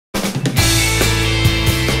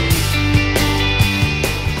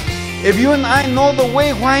If you and I know the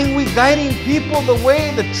way, why aren't we guiding people the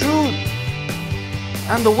way, the truth,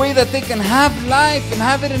 and the way that they can have life and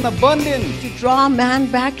have it in abundance? To draw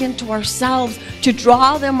man back into ourselves, to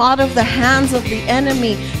draw them out of the hands of the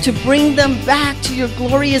enemy, to bring them back to your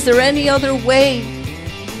glory. Is there any other way?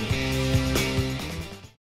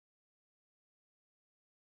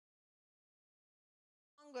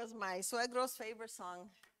 Was my suegro's favorite song.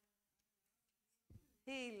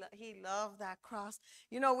 He loved that cross.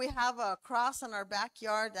 You know, we have a cross in our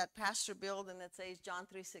backyard that Pastor built, and it says John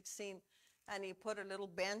 3:16, and he put a little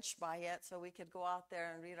bench by it so we could go out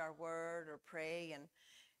there and read our word or pray.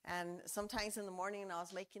 And sometimes in the morning when I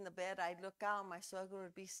was making the bed, I'd look out, and my suegro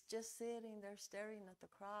would be just sitting there staring at the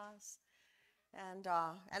cross. And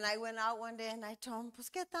I went out one day and I told him, pues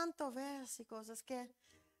qué tanto ves? He goes, es que,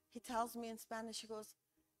 he tells me in Spanish, he goes,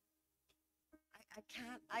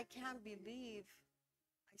 I can't believe,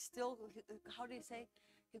 I still, how do you say?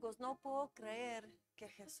 He goes, no puedo creer que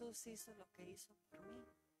Jesús hizo lo que hizo por mí.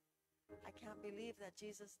 I can't believe that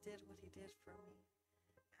Jesus did what he did for me.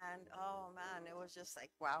 And oh man, it was just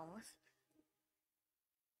like, wow.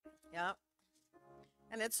 Yeah.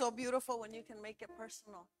 And it's so beautiful when you can make it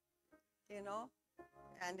personal, you know?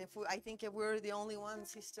 And I think if we were the only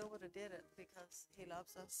ones, he still would have did it because he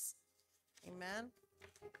loves us. Amen.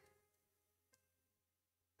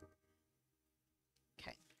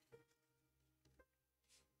 Okay.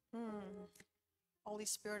 Holy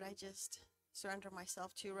Spirit, I just surrender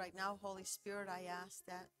myself to you right now. Holy Spirit, I ask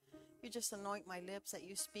that you just anoint my lips, that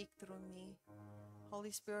you speak through me.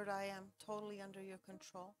 Holy Spirit, I am totally under your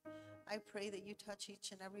control. I pray that you touch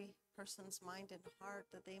each and every person's mind and heart,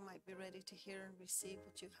 that they might be ready to hear and receive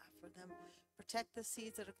what you have for them. Protect the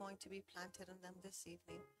seeds that are going to be planted in them this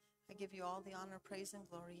evening. I give you all the honor, praise, and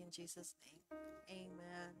glory in Jesus' name.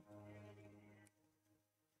 Amen.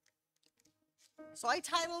 So I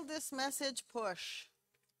titled this message, Push.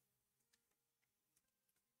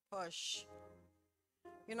 Push.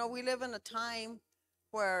 You know, we live in a time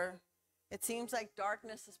where it seems like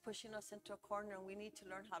darkness is pushing us into a corner, and we need to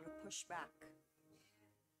learn how to push back.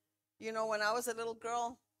 You know, when I was a little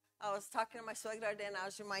girl, I was talking to my suegra today, and I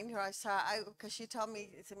was reminding her, because she told me,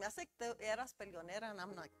 se me hace que eras peleonera, and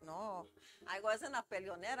I'm like, no, I wasn't a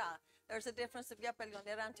peleonera. There's a difference to be a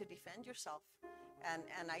peleonera and to defend yourself.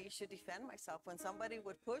 And I used to defend myself. When somebody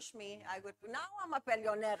would push me, I would, now I'm a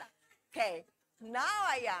peleonera. Okay, now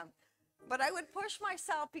I am. But I would push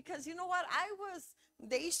myself because, you know what,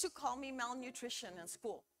 they used to call me malnutrition in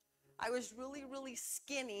school. I was really, really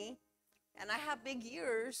skinny, and I have big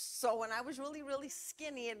ears. So when I was really, really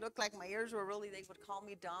skinny, it looked like my ears were really, they would call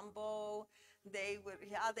me Dumbo. They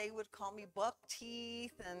would call me buck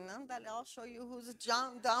teeth, and I'll show you who's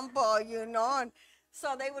Dumbo, you know. And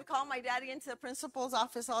so they would call my daddy into the principal's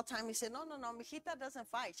office all the time. He said, no, mijita doesn't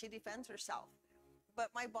fight. She defends herself.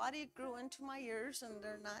 But my body grew into my ears, and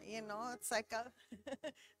they're not, you know, it's like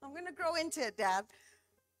I'm going to grow into it, Dad.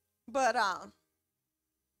 But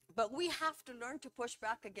we have to learn to push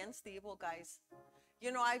back against the evil guys.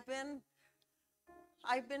 You know, I've been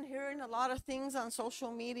hearing a lot of things on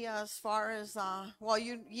social media as far as, well,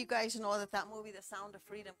 you guys know that movie, The Sound of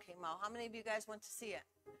Freedom, came out. How many of you guys went to see it?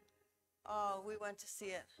 Oh, we went to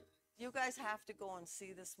see it. You guys have to go and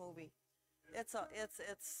see this movie. It's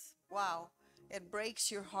wow. It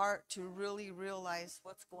breaks your heart to really realize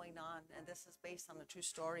what's going on. And this is based on a true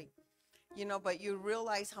story. You know, but you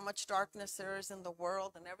realize how much darkness there is in the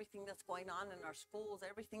world, and everything that's going on in our schools,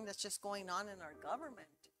 everything that's just going on in our government.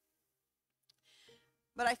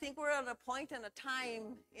 But I think we're at a point in a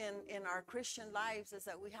time in our Christian lives is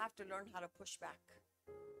that we have to learn how to push back.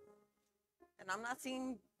 And I'm not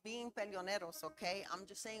saying being peleoneros, okay? I'm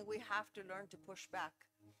just saying we have to learn to push back,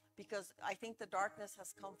 because I think the darkness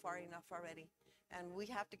has come far enough already. And we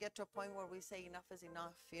have to get to a point where we say enough is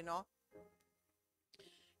enough, you know?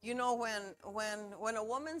 You know, when a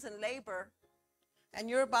woman's in labor and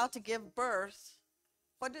you're about to give birth,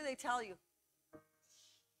 what do they tell you?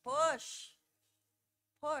 Push.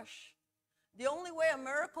 Push. The only way a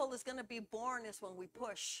miracle is going to be born is when we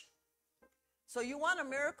push. So you want a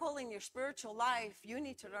miracle in your spiritual life, you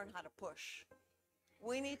need to learn how to push.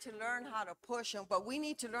 We need to learn how to push, but we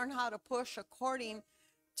need to learn how to push according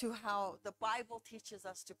to how the Bible teaches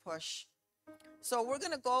us to push. So we're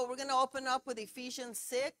going to open up with Ephesians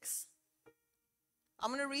 6.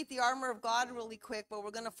 I'm going to read the armor of God really quick, but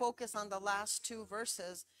we're going to focus on the last two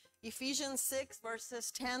verses. Ephesians 6, verses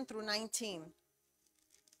 10 through 19.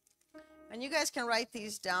 And you guys can write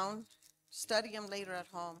these down, study them later at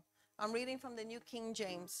home. I'm reading from the New King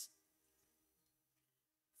James.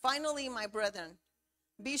 Finally, my brethren,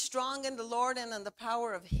 be strong in the Lord and in the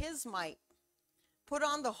power of his might. Put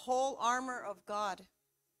on the whole armor of God,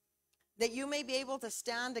 that you may be able to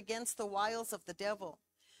stand against the wiles of the devil.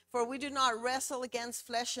 For we do not wrestle against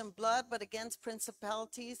flesh and blood, but against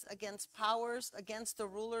principalities, against powers, against the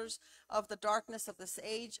rulers of the darkness of this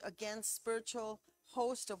age, against spiritual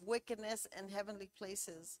hosts of wickedness in heavenly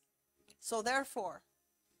places. So therefore,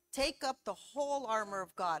 take up the whole armor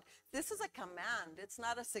of God. This is a command. It's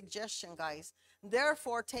not a suggestion, guys.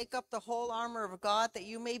 Therefore, take up the whole armor of God, that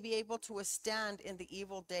you may be able to withstand in the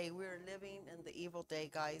evil day. We're living in the evil day,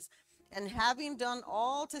 guys. And having done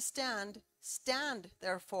all to stand, stand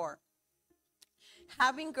therefore,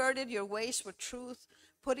 having girded your waist with truth,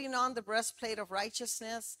 putting on the breastplate of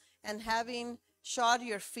righteousness, and having shod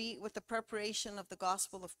your feet with the preparation of the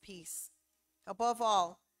gospel of peace. Above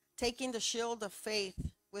all, taking the shield of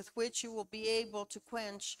faith, with which you will be able to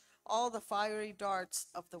quench all the fiery darts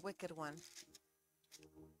of the wicked one.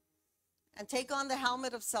 And take on the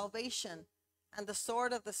helmet of salvation and the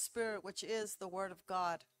sword of the Spirit, which is the word of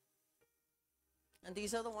God. And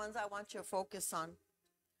these are the ones I want you to focus on.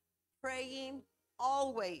 Praying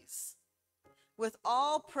always, with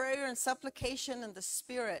all prayer and supplication in the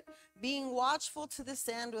Spirit, being watchful to this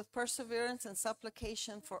end with perseverance and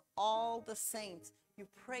supplication for all the saints. You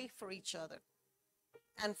pray for each other.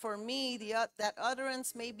 And for me, that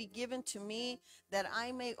utterance may be given to me, that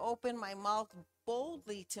I may open my mouth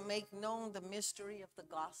boldly to make known the mystery of the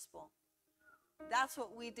gospel. That's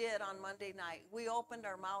what we did on Monday night. We opened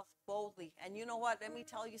our mouth boldly. And you know what? Let me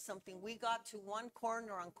tell you something. We got to one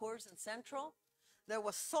corner on Coors and Central. There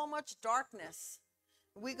was so much darkness.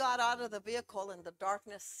 We got out of the vehicle and the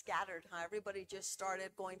darkness scattered. Everybody just started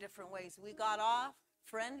going different ways. We got off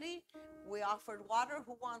friendly. We offered water.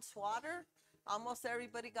 Who wants water? Almost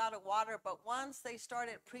everybody got a water. But once they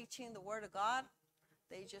started preaching the word of God,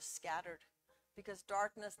 they just scattered, because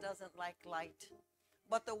darkness doesn't like light.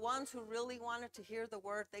 But the ones who really wanted to hear the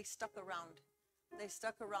word, they stuck around. They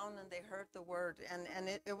stuck around and they heard the word. And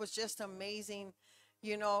it was just amazing.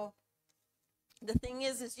 You know, the thing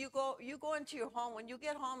is you go into your home. When you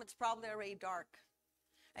get home, it's probably already dark.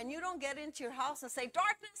 And you don't get into your house and say,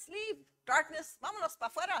 darkness, leave. Darkness, vámonos pa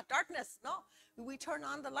fuera, darkness. No, we turn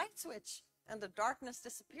on the light switch and the darkness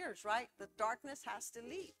disappears, right? The darkness has to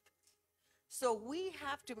leave. So we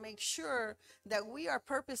have to make sure that we are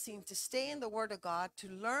purposing to stay in the Word of God, to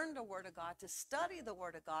learn the Word of God, to study the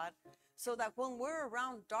Word of God, so that when we're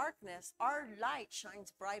around darkness, our light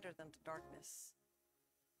shines brighter than the darkness.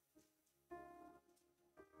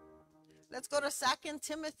 Let's go to 2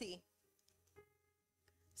 Timothy.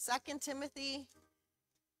 2 Timothy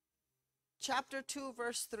chapter 2,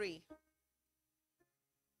 verse 3.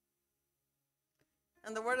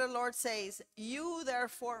 And the word of the Lord says, you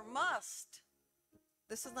therefore must,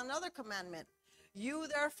 this is another commandment, you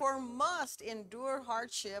therefore must endure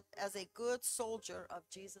hardship as a good soldier of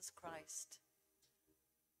Jesus Christ.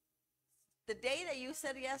 The day that you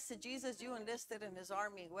said yes to Jesus, you enlisted in his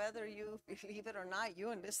army. Whether you believe it or not, you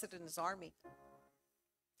enlisted in his army.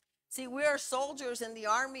 See, we are soldiers in the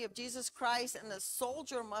army of Jesus Christ, and the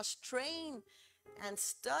soldier must train and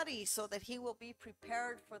study so that he will be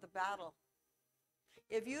prepared for the battle.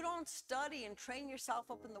 If you don't study and train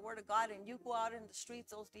yourself up in the Word of God and you go out in the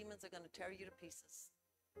streets, those demons are going to tear you to pieces.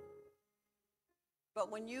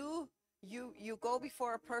 But when you go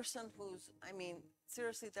before a person who's, I mean,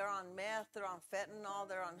 seriously, they're on meth, they're on fentanyl,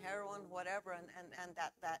 they're on heroin, whatever, and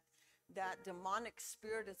that demonic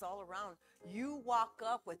spirit is all around. You walk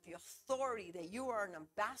up with the authority that you are an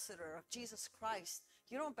ambassador of Jesus Christ.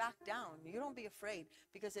 You don't back down. You don't be afraid.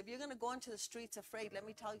 Because if you're going to go into the streets afraid, let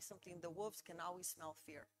me tell you something. The wolves can always smell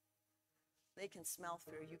fear. They can smell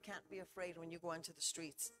fear. You can't be afraid when you go into the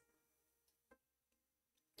streets.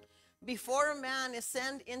 Before a man is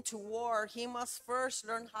sent into war, he must first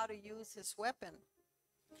learn how to use his weapon.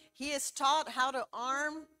 He is taught how to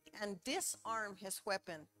arm and disarm his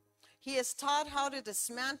weapon. He is taught how to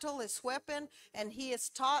dismantle his weapon, and he is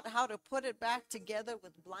taught how to put it back together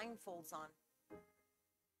with blindfolds on.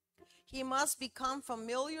 He must become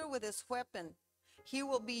familiar with his weapon. He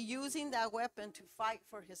will be using that weapon to fight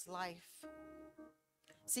for his life.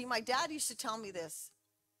 See, my dad used to tell me this,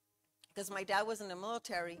 because my dad was in the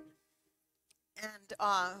military, and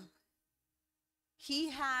he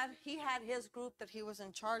had his group that he was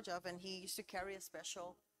in charge of, and he used to carry a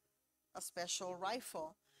special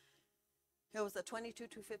rifle. It was a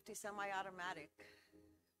 22-250 semi-automatic,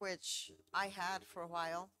 which I had for a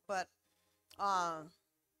while, but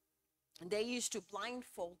they used to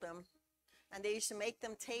blindfold them, and they used to make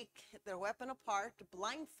them take their weapon apart,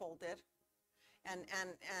 blindfold it,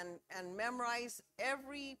 and memorize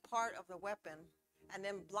every part of the weapon. and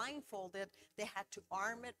then blindfolded, they had to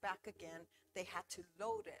arm it back again. They had to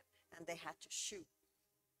load it, and they had to shoot.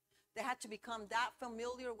 They had to become that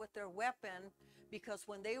familiar with their weapon, because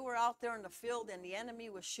when they were out there in the field and the enemy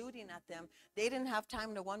was shooting at them, they didn't have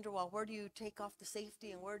time to wonder, well, where do you take off the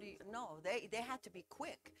safety and where do you, no, they had to be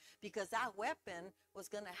quick, because that weapon was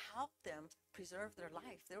going to help them preserve their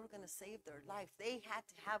life. They were going to save their life. They had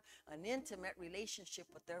to have an intimate relationship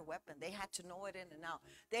with their weapon. They had to know it in and out.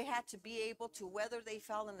 They had to be able to, whether they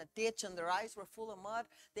fell in a ditch and their eyes were full of mud,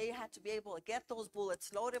 they had to be able to get those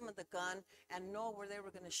bullets, load them in the gun, and know where they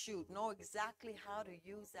were going to shoot, know exactly how to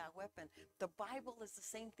use that weapon. The Bible is the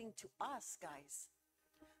same thing to us, guys.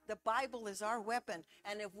 The Bible is our weapon.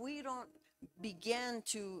 And if we don't begin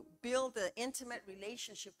to build an intimate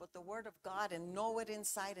relationship with the Word of God and know it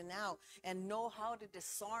inside and out, and know how to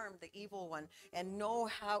disarm the evil one, and know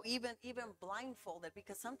how, even blindfolded,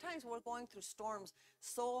 because sometimes we're going through storms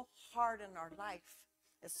so hard in our life,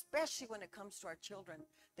 especially when it comes to our children,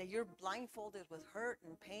 that you're blindfolded with hurt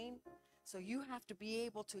and pain. So you have to be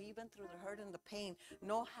able to, even through the hurt and the pain,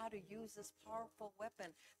 know how to use this powerful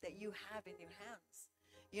weapon that you have in your hands.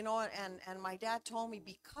 You know, and my dad told me,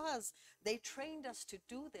 because they trained us to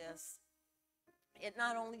do this, it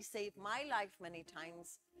not only saved my life many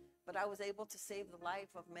times, but I was able to save the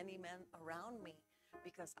life of many men around me,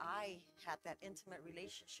 because I had that intimate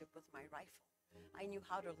relationship with my rifle. I knew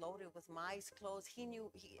how to load it with my eyes closed. He knew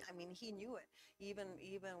it, even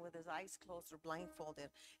with his eyes closed or blindfolded.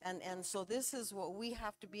 And so this is what we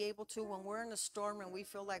have to be able to, when we're in a storm and we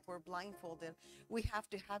feel like we're blindfolded, we have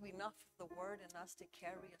to have enough of the Word in us to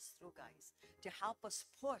carry us through, guys, to help us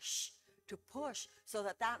push, so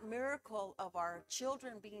that that miracle of our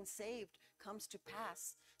children being saved comes to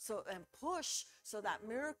pass. So, and push so that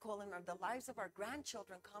miracle in the lives of our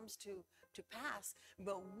grandchildren comes to pass.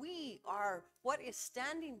 But we are what is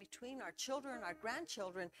standing between our children, our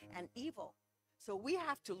grandchildren, and evil. So we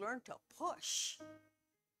have to learn to push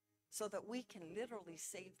so that we can literally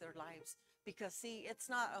save their lives. Because see, it's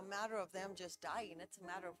not a matter of them just dying. It's a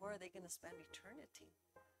matter of where are they going to spend eternity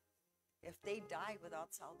if they die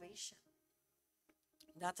without salvation.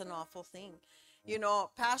 That's an awful thing. You know,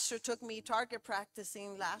 Pastor took me target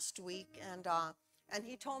practicing last week, and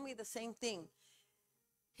he told me the same thing.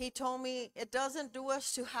 He told me it doesn't do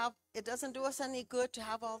us any good to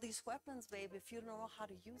have all these weapons, babe, if you don't know how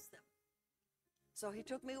to use them. So he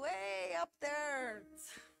took me way up there.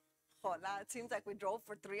 It seems like we drove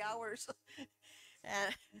for 3 hours.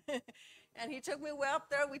 And he took me way up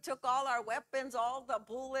there. We took all our weapons, all the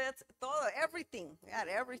bullets, everything. We had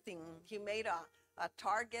everything. He made a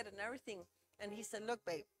target and everything. And he said, look,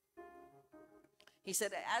 babe. He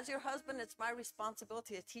said, as your husband, it's my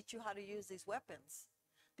responsibility to teach you how to use these weapons.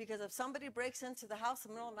 Because if somebody breaks into the house in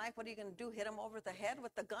the middle of the night, what are you going to do? Hit them over the head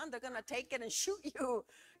with the gun? They're going to take it and shoot you.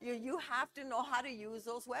 You have to know how to use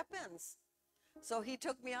those weapons. So he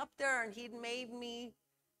took me up there and he made me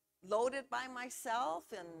load it by myself.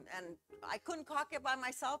 And I couldn't cock it by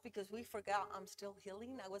myself because we forgot I'm still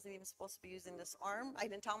healing. I wasn't even supposed to be using this arm. I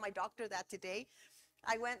didn't tell my doctor that today.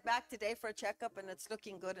 I went back today for a checkup and it's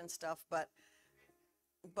looking good and stuff. But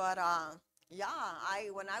yeah,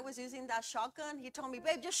 when I was using that shotgun, he told me,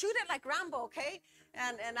 babe, just shoot it like Rambo, okay?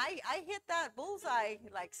 And I hit that bullseye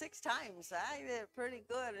like 6 times. I did pretty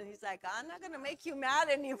good. And he's like, I'm not going to make you mad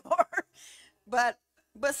anymore. But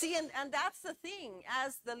see, and that's the thing.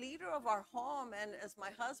 As the leader of our home and as my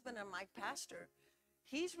husband and my pastor,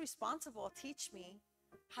 he's responsible to teach me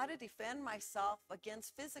how to defend myself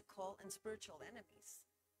against physical and spiritual enemies.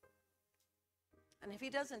 And if he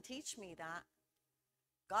doesn't teach me that,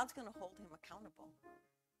 God's going to hold him accountable.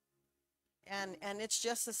 And it's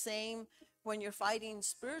just the same when you're fighting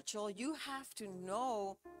spiritual. You have to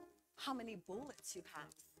know how many bullets you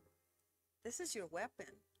have. This is your weapon.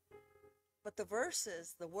 But the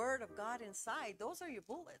verses, the Word of God inside, those are your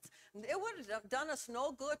bullets. It would have done us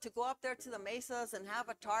no good to go up there to the mesas and have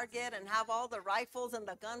a target and have all the rifles and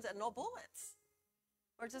the guns and no bullets.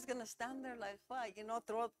 We're just going to stand there like, what,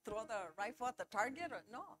 throw the rifle at the target? Or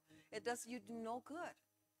no, it does you do no good.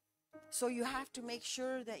 So you have to make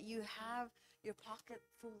sure that you have your pocket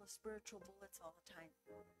full of spiritual bullets all the time.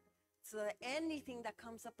 So that anything that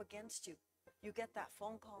comes up against you, you get that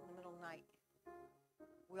phone call in the middle of the night.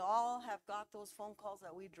 We all have got those phone calls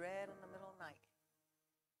that we dread in the middle of the night.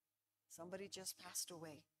 Somebody just passed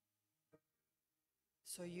away.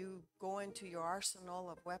 So you go into your arsenal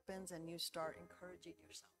of weapons and you start encouraging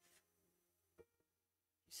yourself.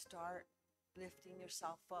 You start lifting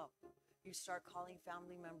yourself up. You start calling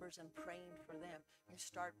family members and praying for them. You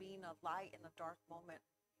start being a light in a dark moment.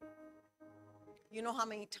 You know how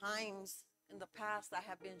many times in the past, I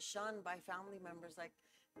have been shunned by family members, like,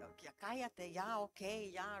 "Ya cállate, yeah,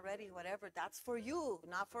 okay, yeah, ready, whatever. That's for you,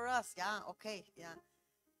 not for us. Yeah, okay, yeah."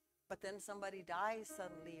 But then somebody dies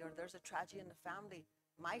suddenly, or there's a tragedy in the family.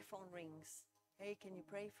 My phone rings. "Hey, can you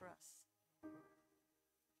pray for us?"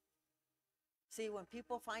 See, when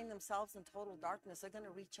people find themselves in total darkness, they're going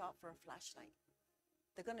to reach out for a flashlight.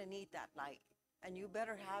 They're going to need that light. And you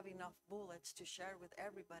better have enough bullets to share with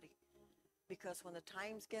everybody. Because when the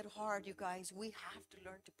times get hard, you guys, we have to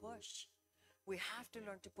learn to push. We have to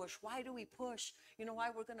learn to push. Why do we push? You know why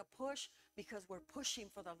we're going to push? Because we're pushing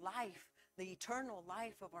for the life, the eternal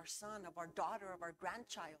life of our son, of our daughter, of our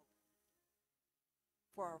grandchild,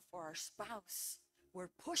 for our spouse. We're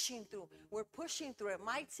pushing through. We're pushing through. It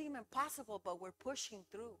might seem impossible, but we're pushing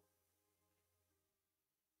through.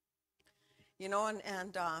 You know,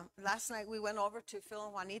 and last night we went over to Phil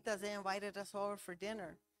and Juanita's. They invited us over for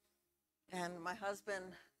dinner. And my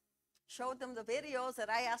husband showed them the videos that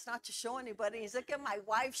I asked not to show anybody. He's like, "Look at my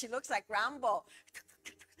wife. She looks like Rambo."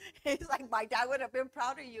 He's like, "My dad would have been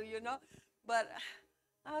proud of you, you know." But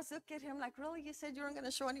I was looking at him like, "Really? You said you weren't going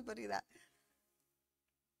to show anybody that?"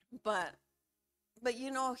 But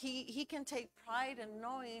you know, he can take pride in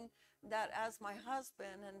knowing that as my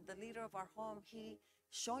husband and the leader of our home, he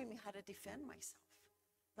showing me how to defend myself,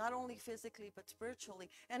 not only physically but spiritually.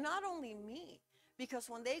 And not only me, because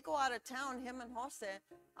when they go out of town, him and Jose,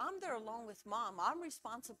 I'm there along with mom. I'm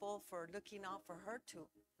responsible for looking out for her too.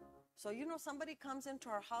 So, you know, somebody comes into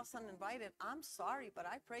our house uninvited, I'm sorry, but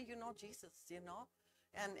I pray you know Jesus, you know.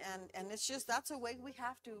 And it's just, that's a way we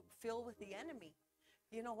have to feel with the enemy.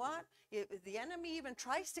 You know what? If the enemy even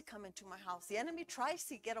tries to come into my house, the enemy tries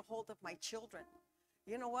to get a hold of my children,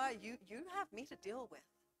 you know what? You have me to deal with.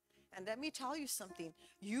 And let me tell you something.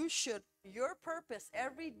 Your purpose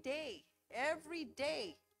every day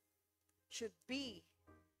should be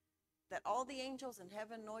that all the angels in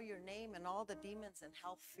heaven know your name and all the demons in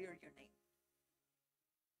hell fear your name.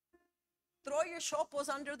 Throw your shopos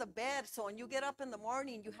under the bed so when you get up in the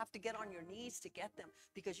morning, you have to get on your knees to get them,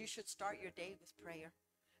 because you should start your day with prayer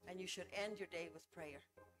and you should end your day with prayer.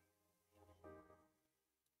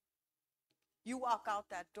 You walk out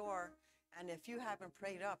that door, and if you haven't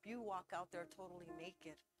prayed up, you walk out there totally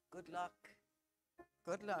naked. Good luck.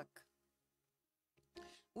 Good luck.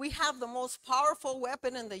 We have the most powerful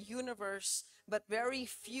weapon in the universe, but very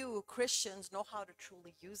few Christians know how to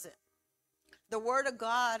truly use it. The Word of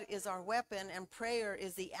God is our weapon, and prayer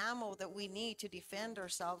is the ammo that we need to defend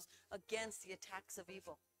ourselves against the attacks of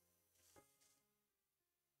evil.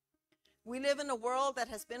 We live in a world that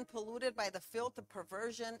has been polluted by the filth of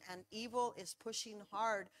perversion, and evil is pushing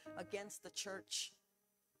hard against the church.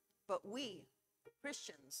 But we,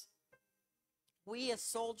 Christians, we as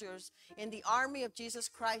soldiers in the army of Jesus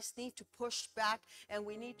Christ need to push back, and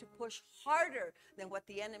we need to push harder than what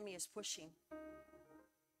the enemy is pushing.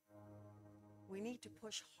 We need to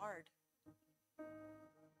push hard.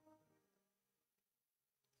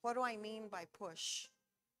 What do I mean by push?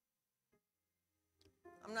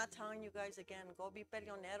 I'm not telling you guys again, go be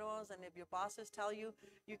peleoneros, and if your bosses tell you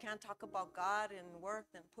you can't talk about God and work,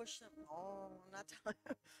 then push them. No,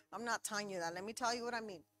 I'm not telling you that. Let me tell you what I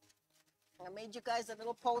mean. I made you guys a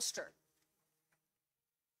little poster.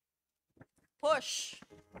 Push.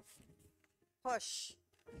 Push.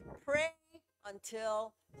 Pray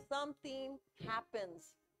until something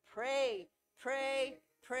happens. Pray, pray,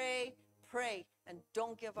 pray, pray, and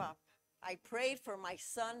don't give up. I prayed for my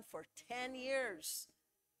son for 10 years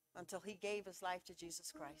until he gave his life to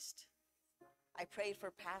Jesus Christ. I prayed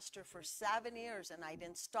for Pastor for 7 years, and I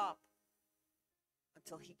didn't stop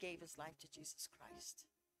until he gave his life to Jesus Christ.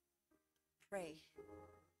 Pray.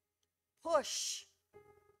 Push.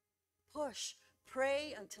 Push.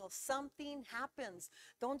 Pray until something happens.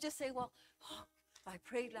 Don't just say, well, oh, I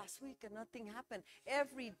prayed last week and nothing happened.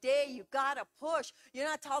 Every day you gotta push. You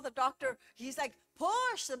not tell the doctor, he's like,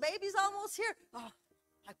 push, the baby's almost here. Oh,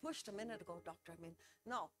 I pushed a minute ago, doctor.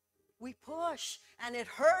 No. We push, and it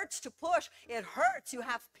hurts to push. It hurts. You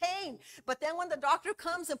have pain. But then when the doctor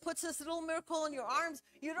comes and puts this little miracle in your arms,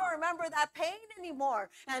 you don't remember that pain anymore.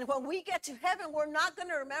 And when we get to heaven, we're not going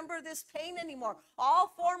to remember this pain anymore. All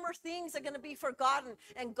former things are going to be forgotten,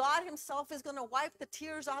 and God himself is going to wipe the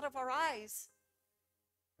tears out of our eyes.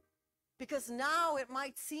 Because now it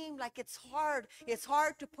might seem like it's hard. It's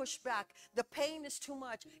hard to push back. The pain is too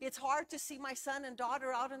much. It's hard to see my son and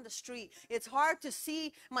daughter out in the street. It's hard to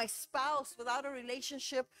see my spouse without a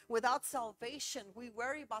relationship, without salvation. We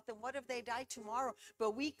worry about them. What if they die tomorrow?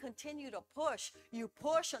 But we continue to push. You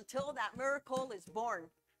push until that miracle is born.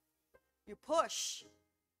 You push.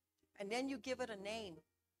 And then you give it a name.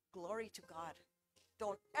 Glory to God.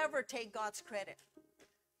 Don't ever take God's credit.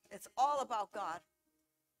 It's all about God.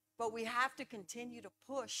 But we have to continue to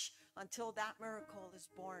push until that miracle is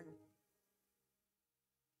born.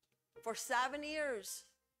 For 7 years,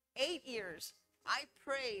 8 years, I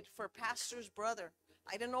prayed for Pastor's brother.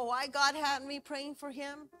 I didn't know why God had me praying for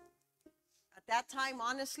him. At that time,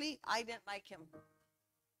 honestly, I didn't like him.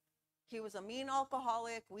 He was a mean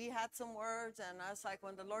alcoholic. We had some words, and I was like,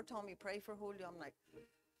 when the Lord told me, pray for Julio, I'm like,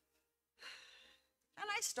 and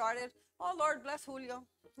I started, oh, Lord, bless Julio.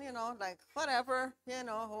 You know, like, whatever, you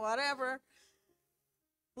know, whatever.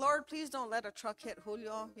 Lord, please don't let a truck hit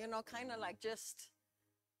Julio, you know, kind of like just.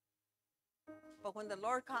 But when the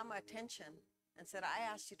Lord caught my attention and said,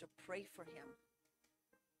 I asked you to pray for him.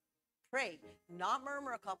 Pray, not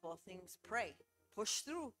murmur a couple of things, pray. Push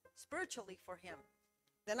through spiritually for him.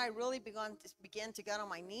 Then I really began to get on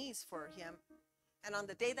my knees for him. And on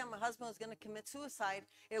the day that my husband was going to commit suicide,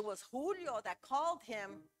 it was Julio that called him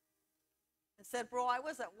and said, bro, I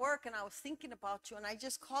was at work and I was thinking about you, and I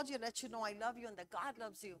just called you to let you know I love you and that God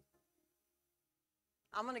loves you.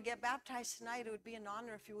 I'm going to get baptized tonight. It would be an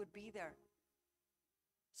honor if you would be there.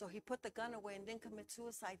 So he put the gun away and didn't commit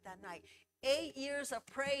suicide that night. 8 years of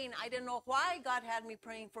praying. I didn't know why God had me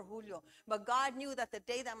praying for Julio. But God knew that the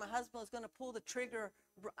day that my husband was going to pull the trigger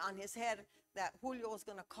on his head, that Julio was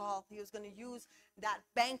going to call. He was going to use that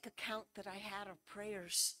bank account that I had of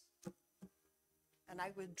prayers. And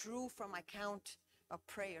I withdrew from my account of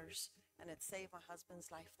prayers. And it saved my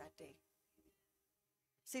husband's life that day.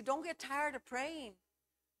 See, don't get tired of praying.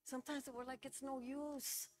 Sometimes we're like, it's no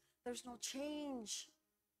use. There's no change.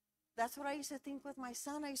 That's what I used to think with my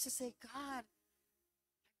son. I used to say, God,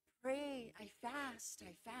 I pray, I fast,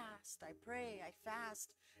 I pray, I fast,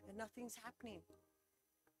 and nothing's happening.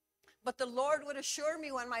 But the Lord would assure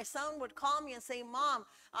me when my son would call me and say, Mom,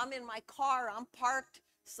 I'm in my car, I'm parked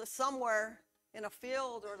somewhere in a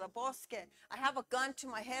field or the bosque. I have a gun to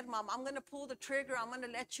my head, Mom. I'm going to pull the trigger. I'm going to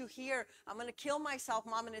let you hear. I'm going to kill myself,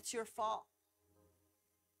 Mom, and it's your fault.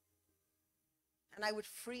 And I would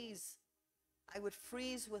freeze. I would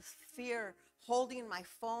freeze with fear, holding my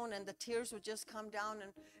phone, and the tears would just come down.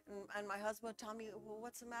 And my husband would tell me, well,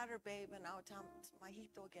 what's the matter, babe? And I would tell him, it's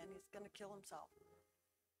Majito again. He's going to kill himself.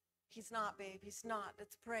 He's not, babe. He's not.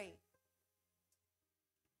 Let's pray.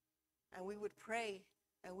 And we would pray,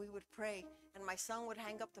 and we would pray. And my son would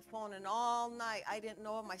hang up the phone, and all night, I didn't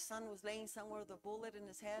know if my son was laying somewhere with a bullet in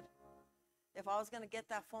his head. If I was going to get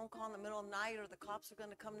that phone call in the middle of the night, or the cops were going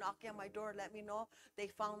to come knocking on my door and let me know they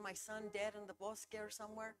found my son dead in the bosque or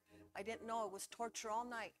somewhere, I didn't know. It was torture all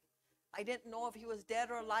night. I didn't know if he was dead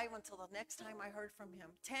or alive until the next time I heard from him.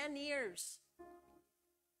 10 years.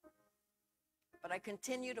 But I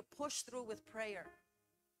continued to push through with prayer.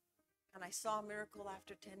 And I saw a miracle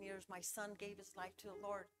after 10 years. My son gave his life to the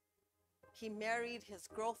Lord. He married his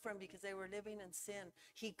girlfriend because they were living in sin.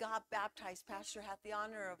 He got baptized. Pastor had the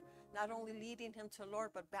honor of not only leading him to the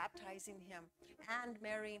Lord, but baptizing him and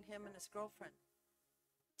marrying him and his girlfriend.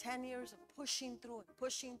 10 years of pushing through and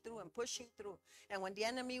pushing through and pushing through. And when the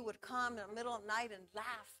enemy would come in the middle of the night and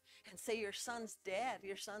laugh and say, your son's dead,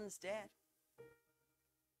 your son's dead,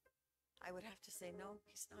 I would have to say, no,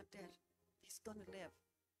 he's not dead. He's going to live.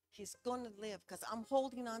 He's going to live, because I'm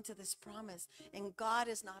holding on to this promise, and God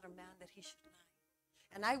is not a man that he should lie.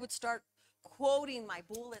 And I would start quoting my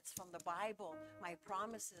bullets from the Bible, my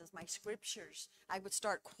promises, my scriptures. I would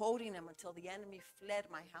start quoting them until the enemy fled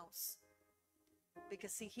my house.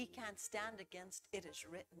 Because see, he can't stand against it is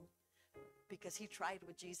written, because he tried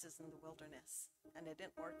with Jesus in the wilderness, and it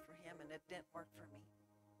didn't work for him, and it didn't work for me.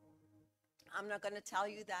 I'm not going to tell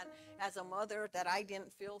you that as a mother that I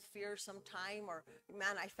didn't feel fear sometime, or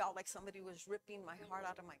man, I felt like somebody was ripping my heart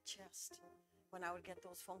out of my chest when I would get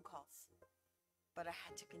those phone calls. But I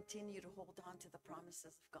had to continue to hold on to the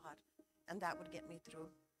promises of God, and that would get me through.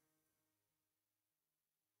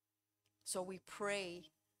 So we pray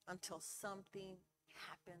until something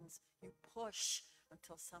happens. You push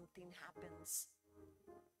until something happens.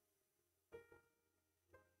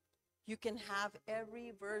 You can have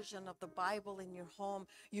every version of the Bible in your home.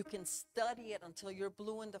 You can study it until you're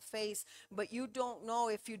blue in the face. But you don't know,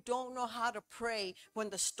 if you don't know how to pray, when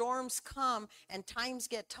the storms come and times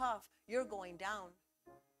get tough, you're going down.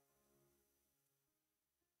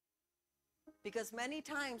 Because many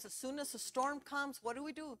times, as soon as a storm comes, what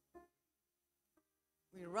do?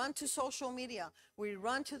 We run to social media. We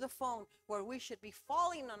run to the phone, where we should be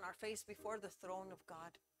falling on our face before the throne of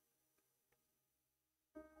God.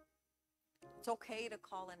 It's okay to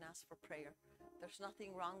call and ask for prayer. There's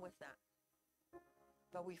nothing wrong with that.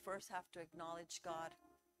 But we first have to acknowledge God,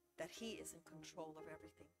 that he is in control of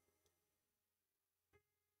everything.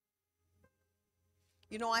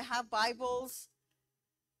 You know, I have Bibles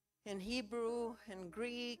in Hebrew and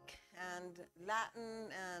Greek and Latin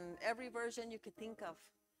and every version you could think of,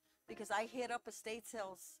 because I hit up estate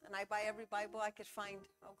sales and I buy every Bible I could find.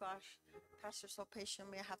 Oh gosh, Pastor's so patient.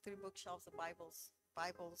 I have 3 bookshelves of Bibles,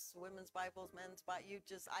 women's Bibles, men's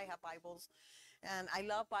Bibles. I have Bibles, and I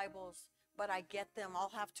love Bibles, but I get them.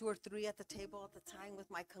 I'll have 2 or 3 at the table at the time with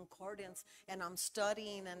my concordance, and I'm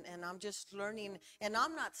studying and I'm just learning. And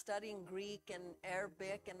I'm not studying Greek and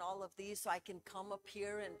Arabic and all of these so I can come up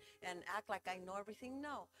here and act like I know everything.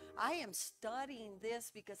 No, I am studying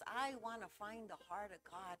this because I want to find the heart of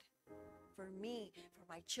God for me, for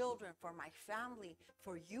my children, for my family,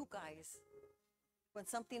 for you guys. When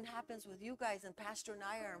something happens with you guys and Pastor and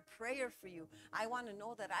I are in prayer for you, I want to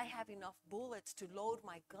know that I have enough bullets to load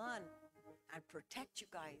my gun and protect you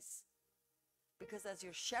guys. Because as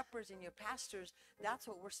your shepherds and your pastors, that's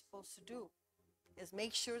what we're supposed to do, is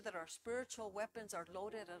make sure that our spiritual weapons are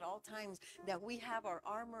loaded at all times, that we have our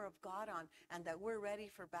armor of God on, and that we're ready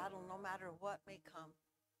for battle no matter what may come.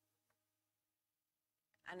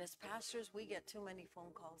 And as pastors, we get too many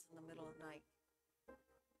phone calls in the middle of the night.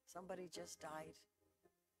 Somebody just died.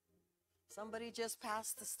 Somebody just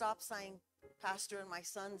passed the stop sign, Pastor, and my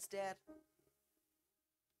son's dead.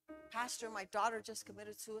 Pastor, my daughter just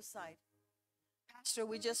committed suicide. Pastor,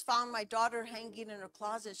 we just found my daughter hanging in her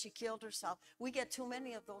closet. She killed herself. We get too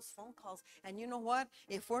many of those phone calls. And you know what?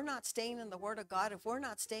 If we're not staying in the Word of God, if we're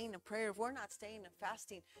not staying in prayer, if we're not staying in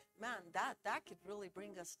fasting, man, that could really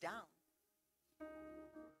bring us down.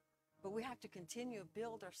 But we have to continue to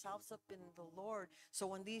build ourselves up in the Lord, so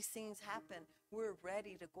when these things happen, we're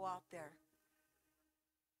ready to go out there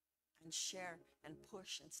and share and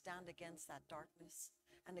push and stand against that darkness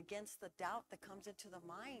and against the doubt that comes into the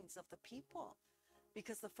minds of the people.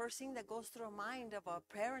 Because the first thing that goes through a mind of a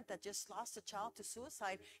parent that just lost a child to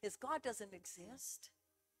suicide is God doesn't exist.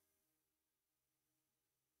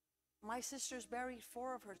 My sister's buried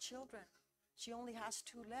 4 of her children. She only has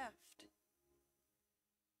 2 left.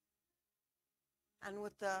 And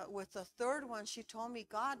with the third one, she told me,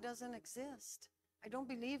 God doesn't exist. I don't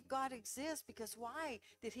believe God exists, because why?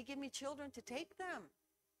 Did he give me children to take them?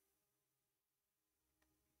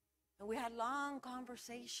 And we had long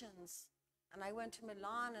conversations. And I went to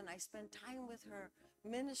Milan and I spent time with her,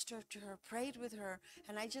 ministered to her, prayed with her.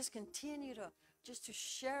 And I just continued to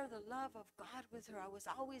share the love of God with her. I was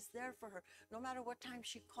always there for her. No matter what time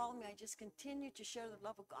she called me, I just continued to share the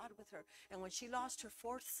love of God with her. And when she lost her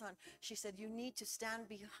 4th son, she said, you need to stand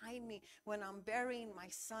behind me when I'm burying my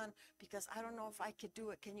son, because I don't know if I could do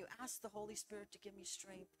it. Can you ask the Holy Spirit to give me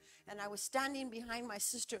strength? And I was standing behind my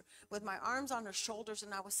sister with my arms on her shoulders,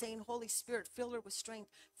 and I was saying, Holy Spirit, fill her with strength,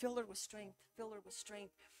 fill her with strength, fill her with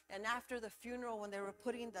strength. And after the funeral, when they were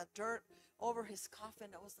putting the dirt over his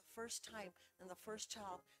coffin, that was the first time and the first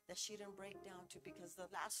child that she didn't break down to, because the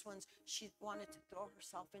last ones, she wanted to throw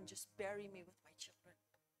herself and just bury me with my children.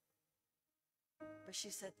 But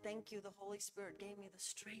she said, thank you, the Holy Spirit gave me the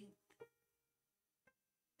strength.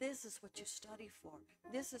 This is what you study for.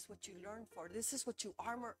 This is what you learn for. This is what you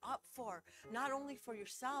armor up for. Not only for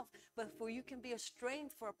yourself, but for you can be a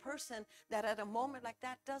strength for a person that at a moment like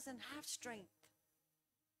that doesn't have strength.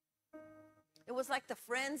 It was like the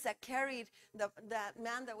friends that carried that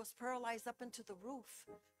man that was paralyzed up into the roof,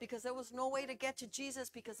 because there was no way to get to Jesus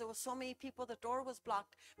because there was so many people, the door was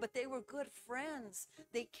blocked. But they were good friends.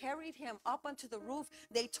 They carried him up onto the roof.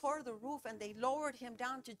 They tore the roof and they lowered him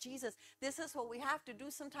down to Jesus. This is what we have to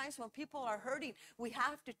do sometimes when people are hurting. We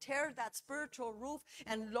have to tear that spiritual roof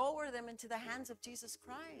and lower them into the hands of Jesus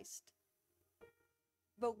Christ.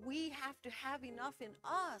 But we have to have enough in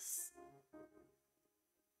us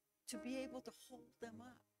to be able to hold them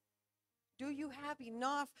up. Do you have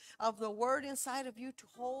enough of the word inside of you to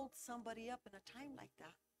hold somebody up in a time like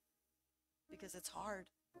that? Because it's hard.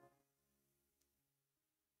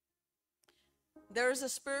 There is a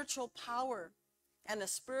spiritual power and a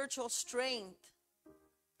spiritual strength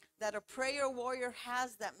that a prayer warrior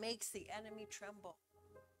has that makes the enemy tremble.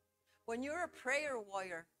 When you're a prayer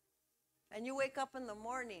warrior and you wake up in the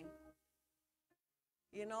morning,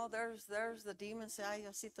 you know, there's the demon say, ay,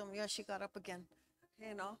 Diosito mío, she got up again.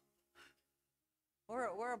 You know,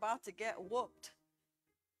 we're about to get whooped.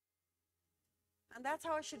 And that's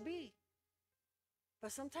how it should be.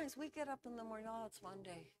 But sometimes we get up in the morning, oh, it's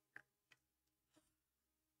Monday.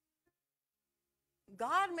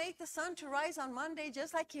 God made the sun to rise on Monday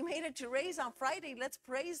just like he made it to rise on Friday. Let's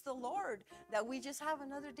praise the Lord that we just have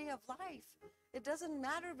another day of life. It doesn't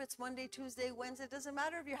matter if it's Monday, Tuesday, Wednesday. It doesn't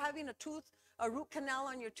matter if you're having a root canal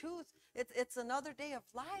on your tooth. It's another day of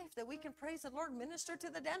life that we can praise the Lord. Minister to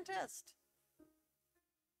the dentist.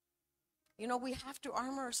 You know, we have to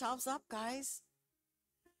armor ourselves up, guys.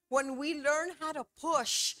 When we learn how to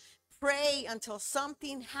push, pray until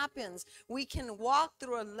something happens, we can walk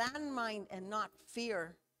through a landmine and not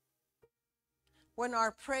fear. When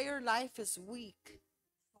our prayer life is weak,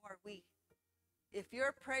 so are we. If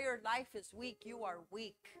your prayer life is weak, you are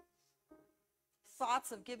weak.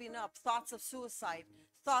 Thoughts of giving up, thoughts of suicide,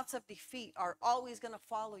 thoughts of defeat are always going to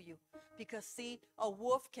follow you. Because see, a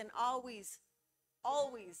wolf can always,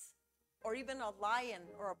 or even a lion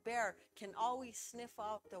or a bear can always sniff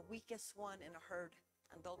out the weakest one in a herd,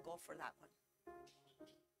 and they'll go for that one.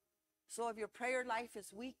 So if your prayer life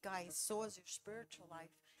is weak, guys, so is your spiritual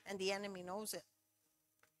life, and the enemy knows it.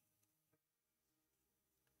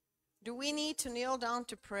 Do we need to kneel down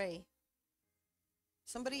to pray?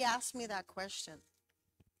 Somebody asked me that question.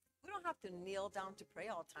 We don't have to kneel down to pray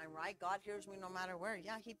all the time, right? God hears me no matter where.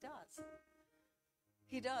 Yeah, he does.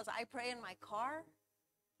 He does. I pray in my car.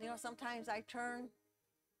 You know, sometimes I turn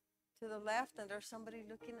to the left and there's somebody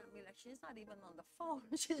looking at me like she's not even on the phone.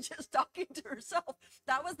 She's just talking to herself.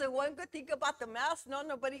 That was the one good thing about the mask. No,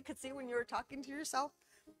 nobody could see when you were talking to yourself.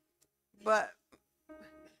 But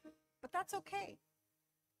that's okay.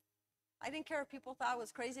 I didn't care if people thought I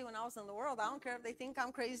was crazy when I was in the world. I don't care if they think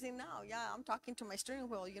I'm crazy now. Yeah, I'm talking to my steering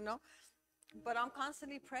wheel, you know. But I'm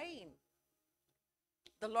constantly praying.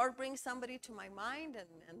 The Lord brings somebody to my mind,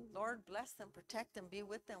 and Lord bless them, protect them, be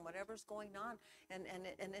with them, whatever's going on. And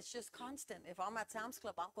it's just constant. If I'm at Sam's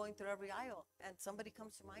Club, I'm going through every aisle, and somebody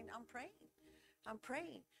comes to mind, I'm praying. I'm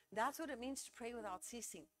praying. That's what it means to pray without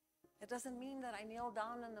ceasing. It doesn't mean that I kneel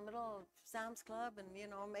down in the middle of Sam's Club and, you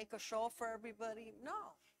know, make a show for everybody.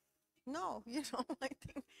 No, you know, I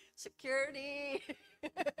think security,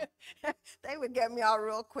 they would get me out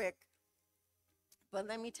real quick. But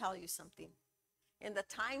let me tell you something. In the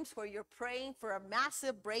times where you're praying for a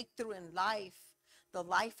massive breakthrough in life, the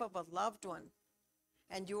life of a loved one,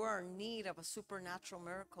 and you are in need of a supernatural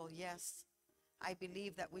miracle, yes, I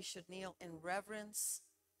believe that we should kneel in reverence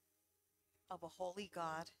of a holy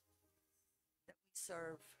God that we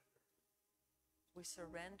serve. We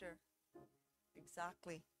surrender.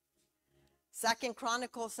 Exactly. 2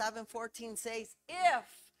 Chronicles 7:14 says,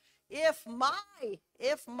 if my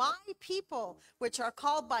people, which are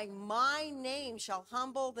called by my name, shall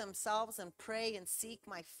humble themselves and pray and seek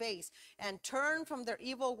my face and turn from their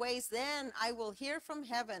evil ways, then I will hear from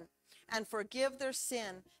heaven and forgive their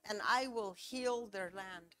sin, and I will heal their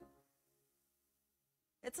land.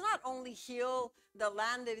 It's not only heal the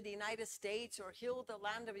land of the United States or heal the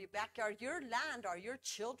land of your backyard. Your land are your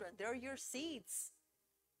children. They're your seeds.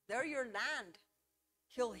 They're your land.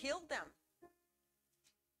 He'll heal them.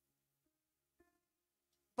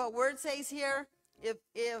 But word says here,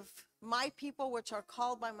 if my people which are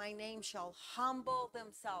called by my name shall humble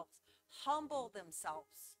themselves.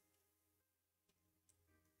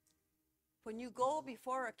 When you go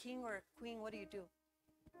before a king or a queen, what do? You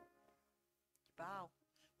bow.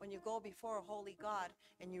 When you go before a holy God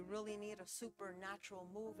and you really need a supernatural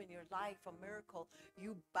move in your life, a miracle,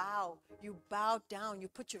 you bow down, you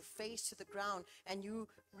put your face to the ground, and you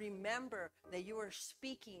remember that you are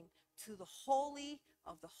speaking to the holy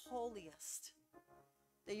of the holiest,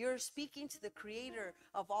 that you're speaking to the creator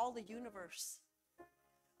of all the universe,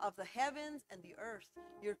 of the heavens and the earth.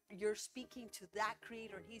 You're speaking to that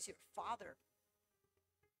creator. He's your father.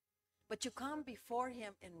 But you come before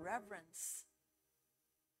him in reverence,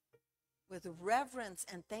 with reverence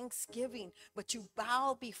and thanksgiving, but you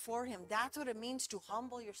bow before him. That's what it means to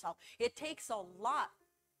humble yourself. It takes a lot.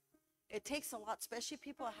 It takes a lot, especially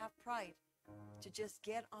people that have pride, to just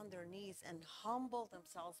get on their knees and humble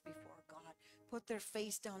themselves before God. Put their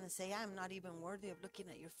face down and say, I'm not even worthy of looking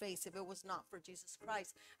at your face. If it was not for Jesus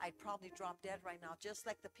Christ, I'd probably drop dead right now, just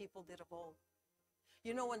like the people did of old.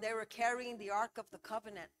 You know, when they were carrying the Ark of the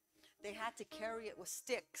Covenant, they had to carry it with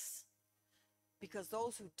sticks, because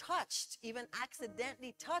those who touched, even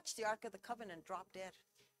accidentally touched the Ark of the Covenant, dropped dead.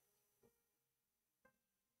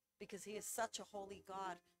 Because he is such a holy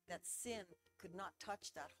God that sin could not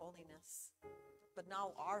touch that holiness. But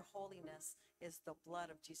now our holiness is the blood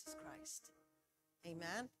of Jesus Christ.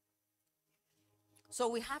 Amen. So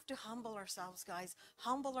we have to humble ourselves, guys.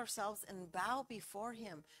 Humble ourselves and bow before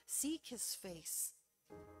him. Seek his face.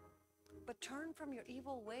 But turn from your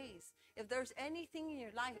evil ways. If there's anything in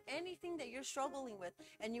your life, anything that you're struggling with,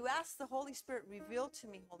 and you ask the Holy Spirit, reveal to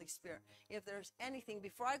me, Holy Spirit, if there's anything.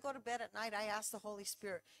 Before I go to bed at night, I ask the Holy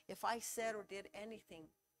Spirit, if I said or did anything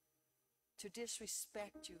to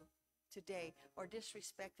disrespect you today or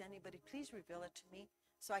disrespect anybody, please reveal it to me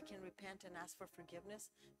so I can repent and ask for forgiveness,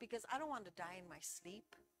 because I don't want to die in my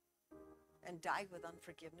sleep and die with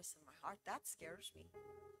unforgiveness in my heart. That scares me.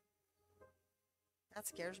 That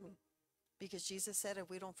scares me. Because Jesus said, if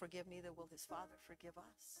we don't forgive, neither will his Father forgive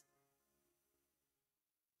us.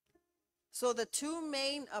 So the two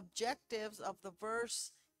main objectives of the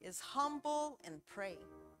verse is humble and pray.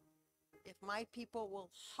 If my people will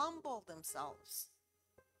humble themselves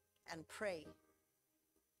and pray.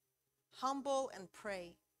 Humble and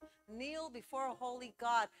pray. Kneel before a holy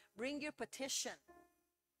God. Bring your petition.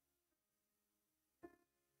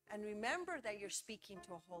 And remember that you're speaking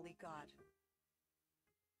to a holy God.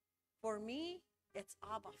 For me, it's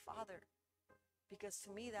Abba, Father. Because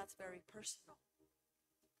to me, that's very personal.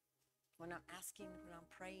 When I'm asking, when I'm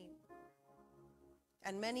praying.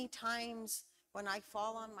 And many times when I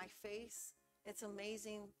fall on my face, it's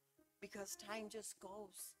amazing because time just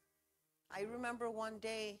goes. I remember one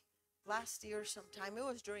day, last year sometime, it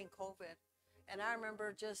was during COVID, and I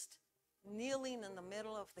remember just kneeling in the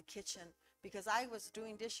middle of the kitchen because I was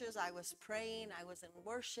doing dishes, I was praying, I was in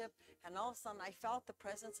worship, and all of a sudden I felt the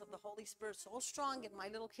presence of the Holy Spirit so strong in my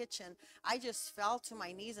little kitchen. I just fell to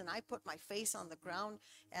my knees and I put my face on the ground,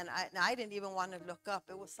 and I didn't even want to look up.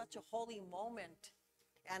 It was such a holy moment,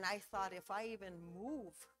 and I thought, if I even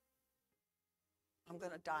move, I'm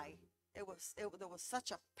going to die. There was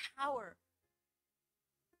such a power.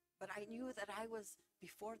 But I knew that I was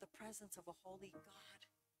before the presence of a holy God.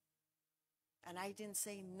 And I didn't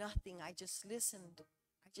say nothing. I just listened.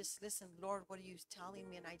 Lord, what are you telling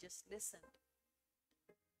me? And I just listened.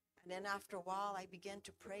 And then after a while, I began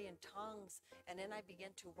to pray in tongues. And then I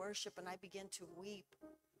began to worship and I began to weep.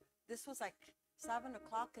 This was like 7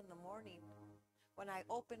 o'clock in the morning. When I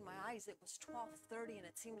opened my eyes, it was 12:30 and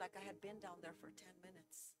it seemed like I had been down there for 10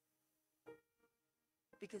 minutes.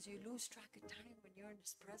 Because you lose track of time when you're in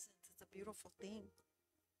his presence. It's a beautiful thing.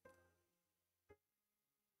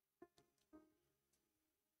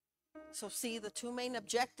 So see, the two main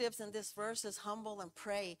objectives in this verse is humble and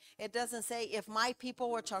pray. It doesn't say, if my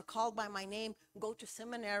people which are called by my name go to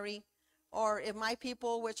seminary, or if my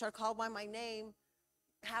people which are called by my name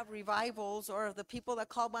have revivals, or the people that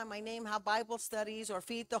call by my name have Bible studies, or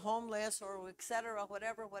feed the homeless, or etc.,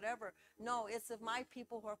 whatever. No, it's if my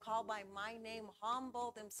people who are called by my name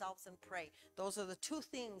humble themselves and pray. Those are the two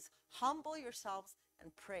things. Humble yourselves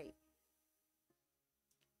and pray.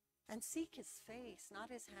 And seek his face,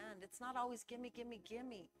 not his hand. It's not always gimme.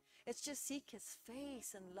 It's just seek his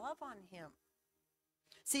face and love on him.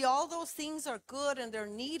 See, all those things are good and they're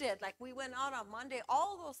needed. Like we went out on Monday,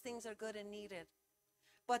 all those things are good and needed.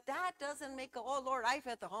 But that doesn't make, oh Lord, I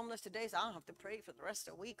fed the homeless today, so I don't have to pray for the rest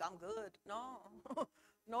of the week. I'm good. No,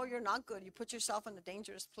 no, you're not good. You put yourself in a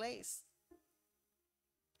dangerous place.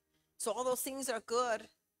 So all those things are good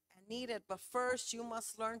and needed, but first you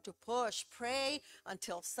must learn to push. Pray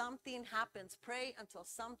until something happens. Pray until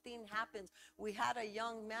something happens. We had a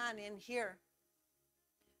young man in here,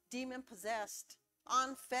 demon possessed,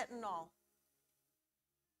 on fentanyl,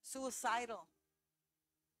 suicidal.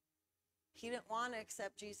 He didn't want to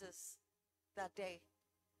accept Jesus that day.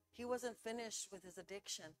 He wasn't finished with his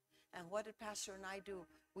addiction. And what did Pastor and I do?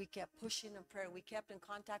 We kept pushing in prayer. We kept in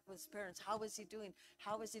contact with his parents. How is he doing?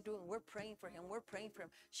 How is he doing? We're praying for him. We're praying for him.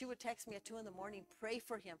 She would text me at 2 in the morning, pray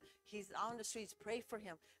for him. He's on the streets, pray for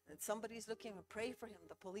him. And somebody's looking to pray for him.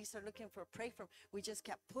 The police are looking for pray for him. We just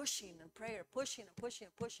kept pushing and prayer, pushing and pushing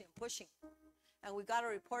and pushing and pushing. And we got a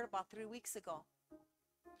report about 3 weeks ago.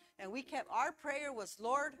 And we kept, our prayer was,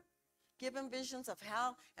 Lord, give him visions of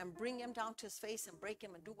hell and bring him down to his face and break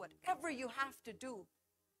him and do whatever you have to do.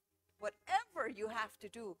 Whatever you have to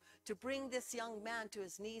do to bring this young man to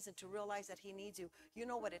his knees and to realize that he needs you. You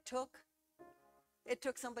know what it took? It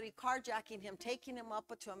took somebody carjacking him, taking him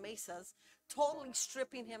up to a mesas, totally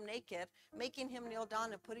stripping him naked, making him kneel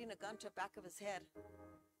down and putting a gun to the back of his head.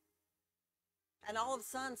 And all of a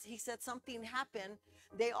sudden, he said something happened.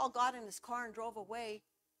 They all got in his car and drove away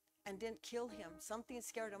and didn't kill him. Something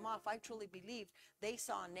scared him off. I truly believed they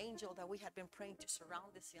saw an angel that we had been praying to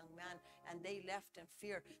surround this young man, and they left in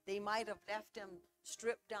fear. They might have left him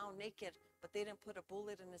stripped down naked, but they didn't put a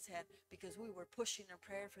bullet in his head because we were pushing and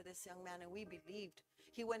praying for this young man, and we believed.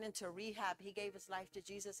 He went into rehab. He gave his life to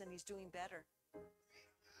Jesus, and he's doing better.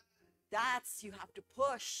 That's, you have to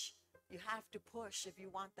push. You have to push if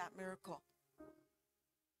you want that miracle.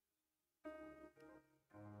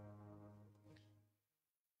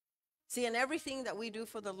 See, in everything that we do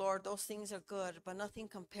for the Lord, those things are good, but nothing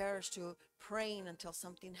compares to praying until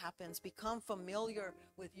something happens. Become familiar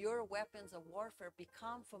with your weapons of warfare.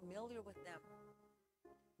 Become familiar with them.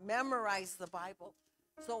 Memorize the Bible.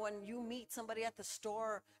 So when you meet somebody at the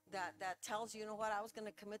store that tells you, you know what, I was going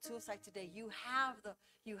to commit suicide today, you have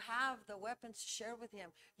the weapons to share with him.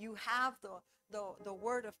 You have the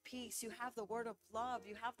word of peace. You have the word of love.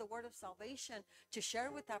 You have the word of salvation to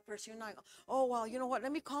share with that person. You're not, oh, well, you know what,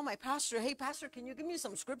 let me call my pastor. Hey, pastor, can you give me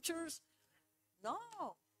some scriptures? No.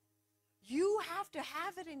 You have to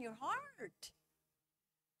have it in your heart.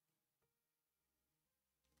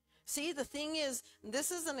 See, the thing is,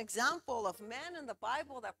 this is an example of men in the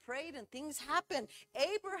Bible that prayed and things happened.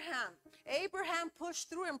 Abraham pushed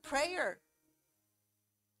through in prayer.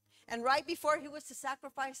 And right before he was to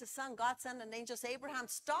sacrifice his son, God sent an angel, say, Abraham,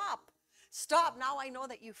 stop. Stop. Now I know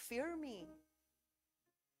that you fear me.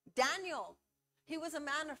 Daniel, he was a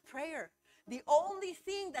man of prayer. The only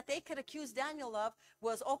thing that they could accuse Daniel of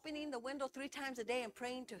was opening the window 3 times a day and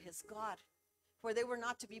praying to his God. For they were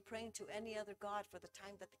not to be praying to any other God for the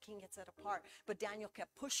time that the king had set apart. But Daniel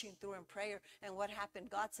kept pushing through in prayer. And what happened?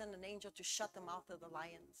 God sent an angel to shut the mouth of the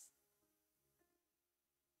lions.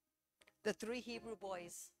 The 3 Hebrew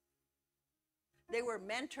boys, they were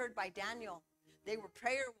mentored by Daniel. They were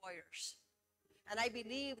prayer warriors. And I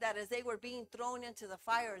believe that as they were being thrown into the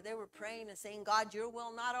fire, they were praying and saying, God, your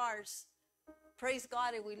will, not ours. Praise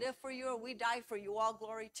God, if we live for you or we die for you, all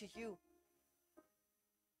glory to you.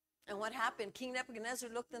 And what happened? King Nebuchadnezzar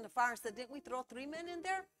looked in the fire and said, didn't we throw 3 men in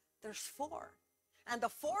there? There's 4. And the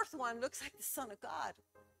 4th one looks like the Son of God.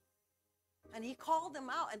 And he called them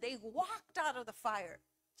out and they walked out of the fire.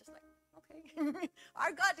 Just like, okay,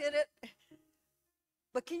 our God did it.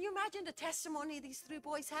 But can you imagine the testimony these 3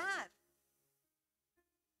 boys had?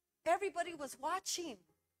 Everybody was watching.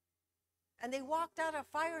 And they walked out of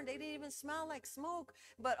fire and they didn't even smell like smoke.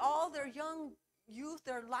 But all their young youth,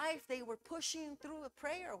 their life, they were pushing through a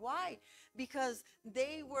prayer. Why? Because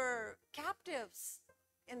they were captives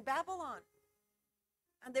in Babylon.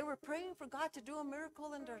 And they were praying for God to do a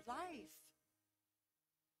miracle in their life.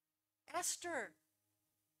 Esther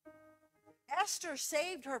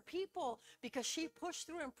saved her people because she pushed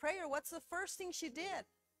through in prayer. What's the first thing she did?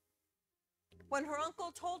 When her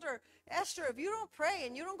uncle told her, Esther, if you don't pray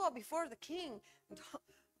and you don't go before the king,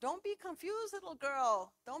 don't be confused, little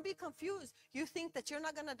girl. Don't be confused. You think that you're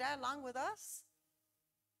not going to die along with us?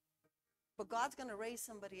 But God's going to raise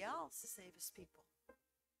somebody else to save his people.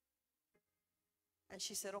 And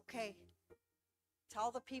she said, okay,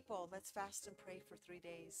 tell the people, let's fast and pray for 3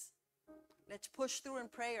 days. Let's push through in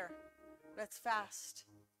prayer. Let's fast.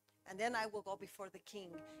 And then I will go before the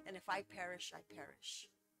king. And if I perish, I perish.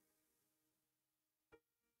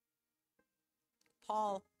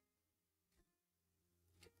 Paul,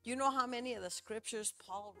 you know how many of the scriptures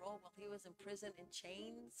Paul wrote while he was in prison in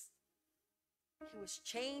chains? He was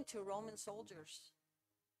chained to Roman soldiers.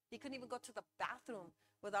 He couldn't even go to the bathroom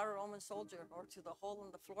without a Roman soldier or to the hole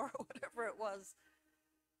in the floor or whatever it was.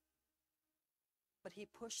 But he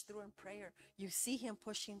pushed through in prayer. You see him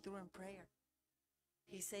pushing through in prayer.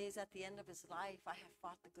 He says at the end of his life, I have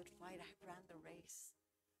fought the good fight. I have ran the race.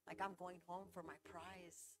 Like I'm going home for my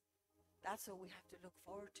prize. That's what we have to look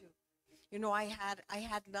forward to. You know, I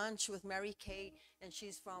had lunch with Mary Kay, and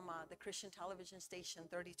she's from the Christian television station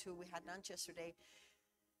 32. We had lunch yesterday.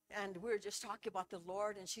 And we were just talking about the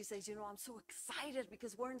Lord, and she says, you know, I'm so excited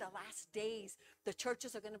because we're in the last days. The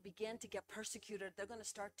churches are going to begin to get persecuted. They're going to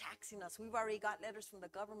start taxing us. We've already got letters from the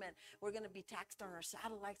government. We're going to be taxed on our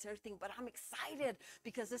satellites, everything. But I'm excited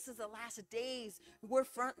because this is the last days. We're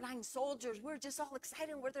frontline soldiers. We're just all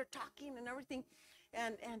excited where they're talking and everything.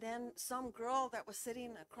 And then some girl that was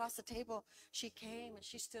sitting across the table, she came and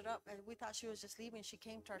she stood up, and we thought she was just leaving. She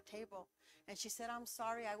came to our table and she said, I'm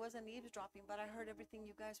sorry, I wasn't eavesdropping, but I heard everything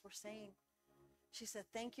you guys were saying. She said,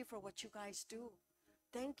 thank you for what you guys do.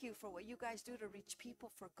 Thank you for what you guys do to reach people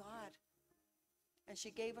for God. And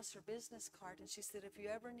she gave us her business card, and she said, if you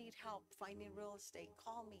ever need help finding real estate,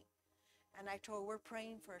 call me. And I told her, we're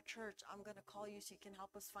praying for a church. I'm going to call you so you can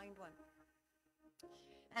help us find one.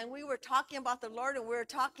 And we were talking about the Lord, and we were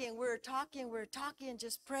talking, and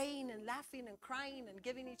just praying and laughing and crying and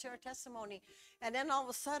giving each other testimony. And then all of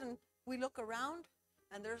a sudden, we look around,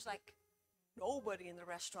 and there's like nobody in the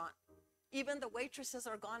restaurant. Even the waitresses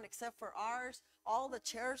are gone except for ours. All the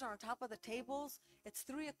chairs are on top of the tables. It's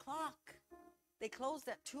 3 o'clock. They closed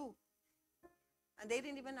at 2. And they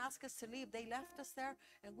didn't even ask us to leave. They left us there,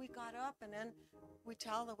 and we got up, and then we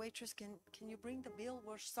tell the waitress, can you bring the bill?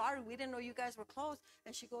 We're sorry, we didn't know you guys were closed.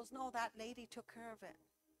 And she goes, no, that lady took care of it.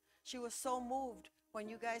 She was so moved when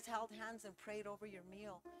you guys held hands and prayed over your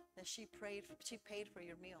meal that she paid for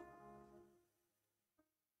your meal.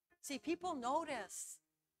 See, people notice.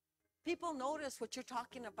 People notice what you're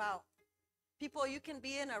talking about. People, you can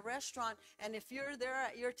be in a restaurant, and if you're there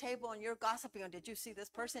at your table and you're gossiping, did you see this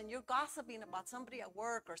person? You're gossiping about somebody at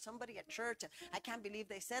work or somebody at church. And I can't believe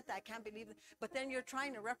they said that. I can't believe it. But then you're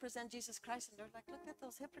trying to represent Jesus Christ, and they're like, look at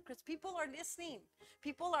those hypocrites. People are listening.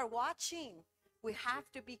 People are watching. We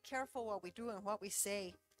have to be careful what we do and what we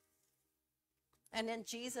say. And then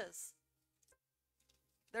Jesus.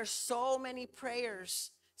 There's so many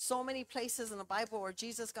prayers, so many places in the Bible where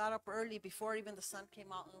Jesus got up early before even the sun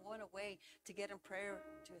came out and went away to get in prayer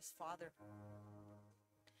to his Father.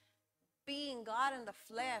 Being God in the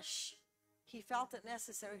flesh, he felt it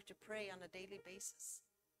necessary to pray on a daily basis.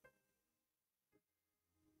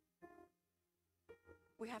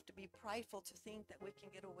 We have to be prideful to think that we can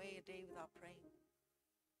get away a day without praying.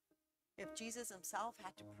 If Jesus himself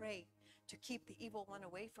had to pray to keep the evil one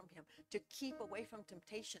away from him, to keep away from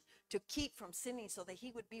temptation, to keep from sinning so that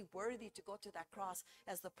he would be worthy to go to that cross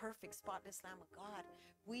as the perfect, spotless Lamb of God,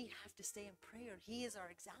 we have to stay in prayer. He is our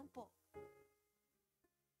example.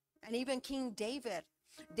 And even King David,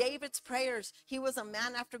 David's prayers, he was a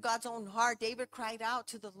man after God's own heart. David cried out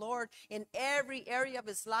to the Lord in every area of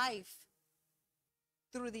his life.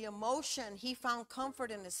 Through the emotion, he found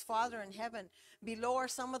comfort in his Father in heaven. Below are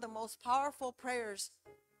some of the most powerful prayers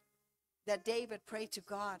that David prayed to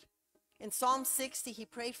God. In Psalm 60, he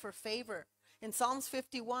prayed for favor. In Psalms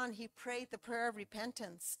 51, he prayed the prayer of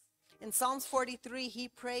repentance. In Psalms 43, he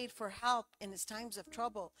prayed for help in his times of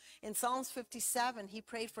trouble. In Psalms 57, he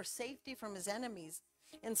prayed for safety from his enemies.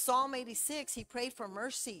 In Psalm 86, he prayed for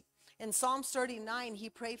mercy. In Psalms 39, he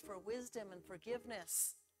prayed for wisdom and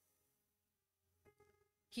forgiveness.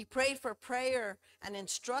 He prayed for prayer and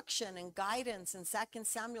instruction and guidance in 2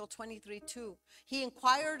 Samuel 23:2. He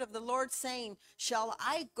inquired of the Lord, saying, shall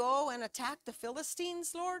I go and attack the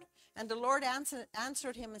Philistines, Lord? And the Lord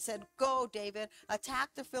answered him and said, go, David,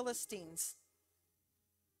 attack the Philistines.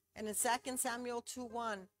 And in 2 Samuel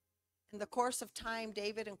 2:1, in the course of time,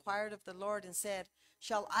 David inquired of the Lord and said,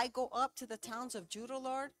 shall I go up to the towns of Judah,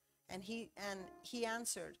 Lord? And he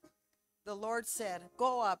answered, the Lord said,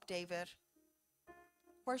 go up, David.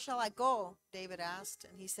 Where shall I go? David asked,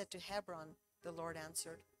 and he said, to Hebron, the Lord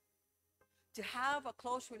answered. To have a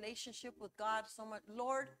close relationship with God so much,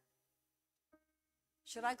 Lord,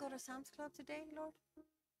 should I go to Sam's Club today, Lord?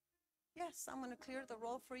 Yes, I'm going to clear the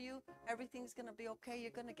road for you. Everything's going to be okay.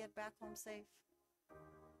 You're going to get back home safe.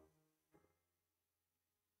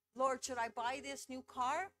 Lord, should I buy this new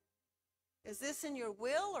car? Is this in your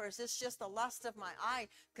will, or is this just the lust of my eye?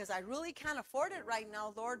 Because I really can't afford it right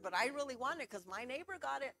now, Lord, but I really want it because my neighbor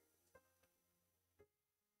got it.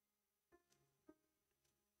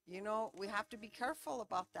 You know, we have to be careful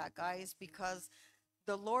about that, guys, because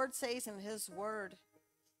the Lord says in his word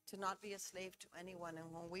to not be a slave to anyone.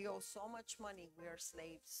 And when we owe so much money, we are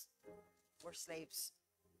slaves. We're slaves.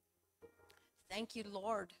 Thank you,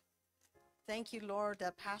 Lord. Thank you, Lord,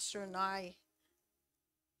 that Pastor and I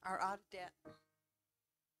are out of debt.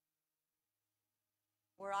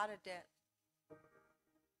 We're out of debt.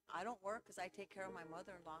 I don't work because I take care of my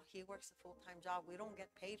mother-in-law. He works a full-time job. We don't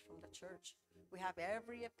get paid from the church. We have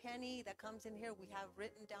every penny that comes in here. We have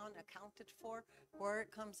written down, accounted for, where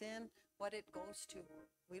it comes in, what it goes to.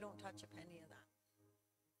 We don't touch a penny of that.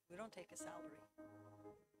 We don't take a salary.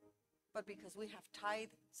 But because we have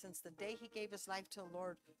tithe since the day he gave his life to the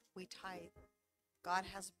Lord, we tithe. God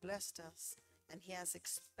has blessed us. And he has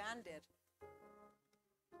expanded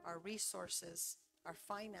our resources, our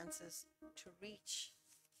finances to reach,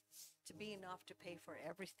 to be enough to pay for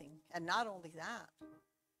everything. And not only that,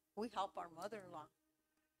 we help our mother-in-law.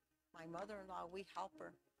 My mother-in-law, we help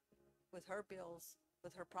her with her bills,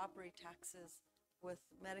 with her property taxes, with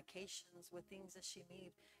medications, with things that she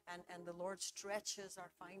needs. And the Lord stretches our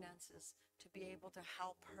finances to be able to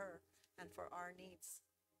help her and for our needs.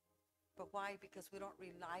 But why? Because we don't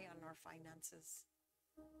rely on our finances.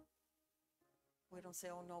 We don't say,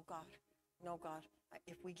 oh, no, God,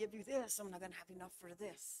 if we give you this, I'm not going to have enough for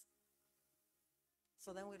this.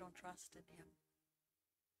 So then we don't trust in him.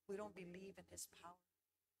 We don't believe in his power.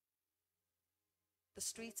 The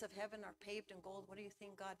streets of heaven are paved in gold. What do you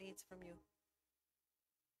think God needs from you?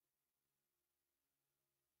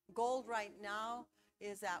 Gold right now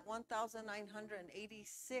is at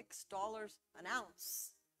 $1,986 an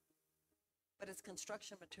ounce. But it's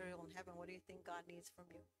construction material in heaven. What do you think God needs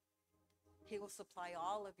from you? He will supply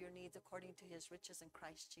all of your needs according to his riches in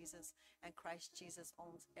Christ Jesus. And Christ Jesus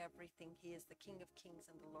owns everything. He is the King of Kings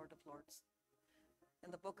and the Lord of Lords.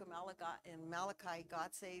 In the book of Malachi,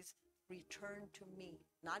 God says, return to me.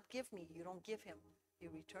 Not give me. You don't give him.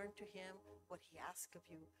 You return to him what he asks of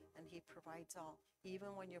you, and he provides all.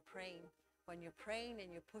 Even when you're praying and you're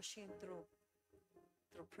pushing through,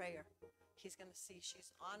 through prayer. He's going to see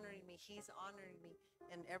she's honoring me. He's honoring me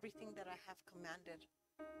in everything that I have commanded.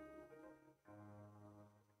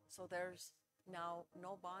 So there's now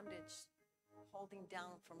no bondage holding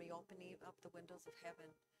down for me, opening up the windows of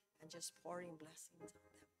heaven and just pouring blessings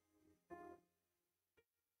on them.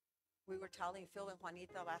 We were telling Phil and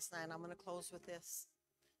Juanita last night, and I'm going to close with this.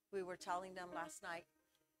 We were telling them last night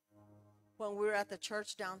when we were at the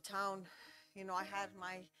church downtown, you know, I had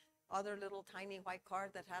my other little tiny white car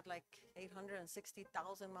that had like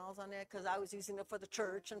 860,000 miles on it because I was using it for the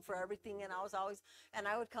church and for everything. And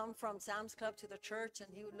I would come from Sam's Club to the church, and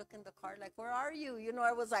he would look in the car like, where are you? You know,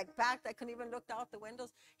 I was like packed. I couldn't even look out the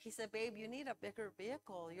windows. He said, babe, you need a bigger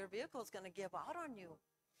vehicle. Your vehicle is going to give out on you.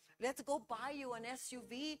 Let's go buy you an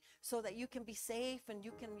SUV so that you can be safe and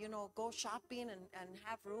you can, you know, go shopping and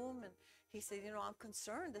have room. And he said, you know, I'm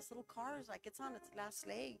concerned. This little car is like, it's on its last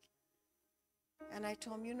leg. And I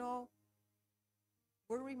told him, you know,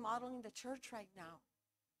 we're remodeling the church right now.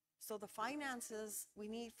 So the finances we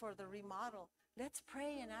need for the remodel, let's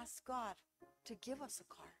pray and ask God to give us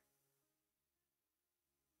a car.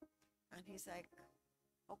 And he's like,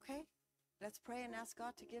 okay, let's pray and ask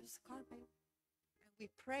God to give us a car, babe. We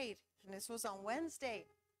prayed, and this was on Wednesday.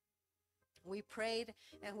 We prayed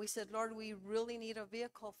and we said, Lord, we really need a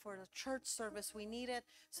vehicle for the church service. We need it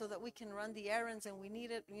so that we can run the errands, and we need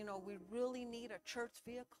it, you know, we really need a church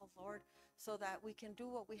vehicle, Lord, so that we can do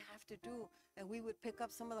what we have to do. And we would pick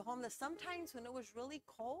up some of the homeless. Sometimes when it was really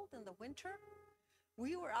cold in the winter,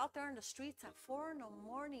 we were out there in the streets at 4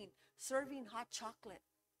 a.m. serving hot chocolate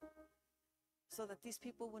so that these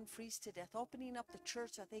people wouldn't freeze to death, opening up the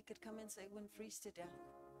church so that they could come in so they wouldn't freeze to death.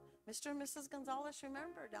 Mr. and Mrs. Gonzalez,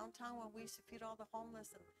 remember downtown when we used to feed all the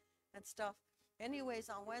homeless and stuff. Anyways,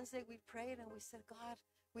 on Wednesday we prayed and we said, God,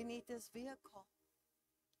 we need this vehicle.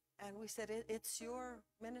 And we said, it's your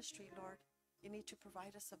ministry, Lord. You need to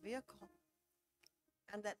provide us a vehicle.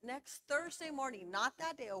 And that next Thursday morning, not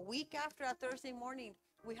that day, a week after that Thursday morning,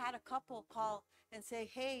 we had a couple call and say,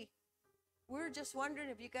 hey, we're just wondering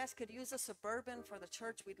if you guys could use a Suburban for the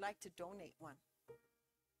church. We'd like to donate one.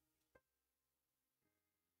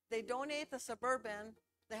 They donate the Suburban.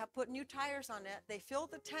 They have put new tires on it. They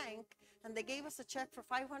filled the tank, and they gave us a check for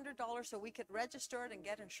 $500 so we could register it and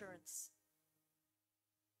get insurance.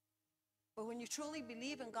 But when you truly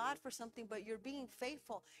believe in God for something, but you're being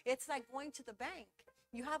faithful, it's like going to the bank.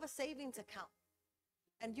 You have a savings account.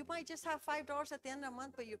 And you might just have $5 at the end of the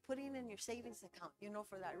month, but you're putting in your savings account, you know,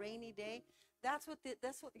 for that rainy day. That's what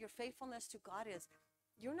your faithfulness to God is.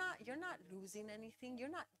 You're not losing anything.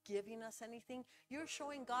 You're not giving us anything. You're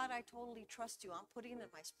showing God, I totally trust you. I'm putting in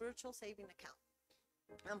my spiritual saving account.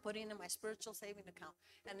 I'm putting in my spiritual saving account.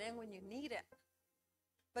 And then when you need it.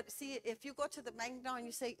 But see, if you go to the bank now and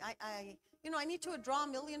you say, I need to withdraw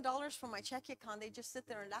 $1 million from my checking account, they just sit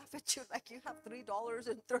there and laugh at you like you have $3.36.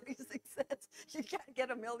 You can't get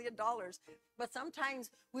 $1 million. But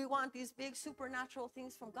sometimes we want these big supernatural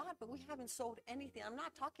things from God, but we haven't sold anything. I'm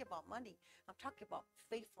not talking about money. I'm talking about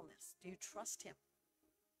faithfulness. Do you trust him?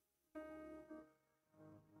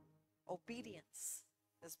 Obedience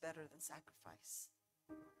is better than sacrifice.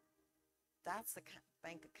 That's the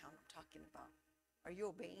bank account I'm talking about. Are you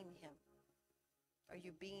obeying him? Are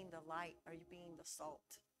you being the light? Are you being the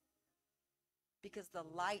salt? Because the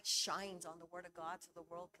light shines on the word of God so the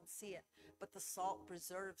world can see it. But the salt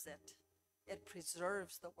preserves it. It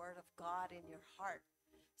preserves the word of God in your heart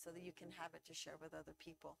so that you can have it to share with other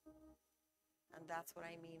people. And that's what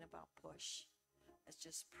I mean about push. It's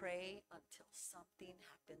just pray until something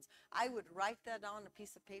happens. I would write that on a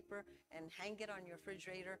piece of paper and hang it on your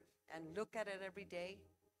refrigerator and look at it every day.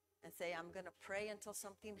 And say, I'm going to pray until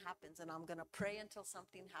something happens. And I'm going to pray until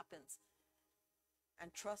something happens.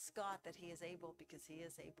 And trust God that he is able, because he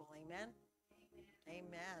is able. Amen? Amen.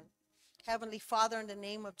 Amen. Heavenly Father, in the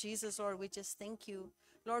name of Jesus, Lord, we just thank you.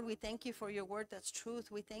 Lord, we thank you for your word that's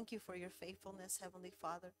truth. We thank you for your faithfulness, Heavenly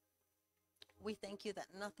Father. We thank you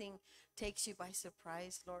that nothing takes you by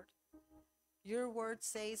surprise, Lord. Your word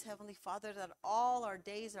says, Heavenly Father, that all our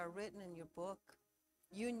days are written in your book.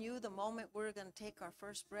 You knew the moment we're going to take our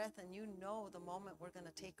first breath, and you know the moment we're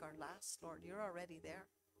going to take our last, Lord. You're already there.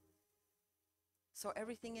 So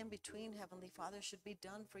everything in between, Heavenly Father, should be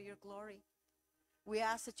done for your glory. We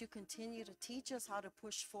ask that you continue to teach us how to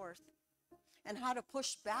push forth and how to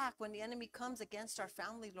push back when the enemy comes against our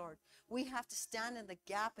family, Lord. We have to stand in the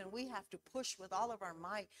gap, and we have to push with all of our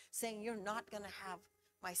might, saying, you're not going to have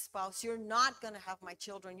my spouse. You're not going to have my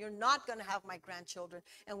children. You're not going to have my grandchildren.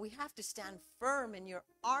 And we have to stand firm in your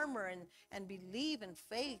armor and believe in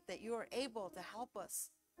faith that you are able to help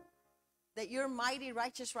us. That your mighty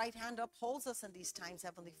righteous right hand upholds us in these times,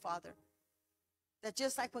 Heavenly Father. That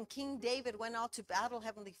just like when King David went out to battle,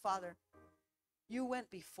 Heavenly Father, you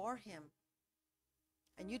went before him.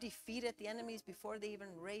 And you defeated the enemies before they even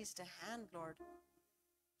raised a hand, Lord.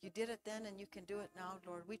 You did it then and you can do it now,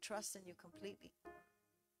 Lord. We trust in you completely.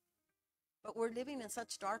 But we're living in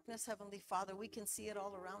such darkness, Heavenly Father, we can see it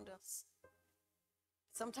all around us.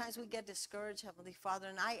 Sometimes we get discouraged, Heavenly Father,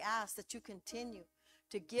 and I ask that you continue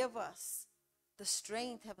to give us the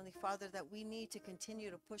strength, Heavenly Father, that we need to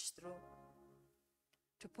continue to push through.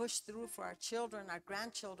 To push through for our children, our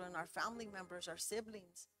grandchildren, our family members, our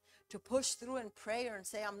siblings. To push through in prayer and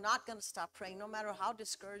say, I'm not going to stop praying, no matter how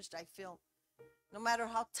discouraged I feel. No matter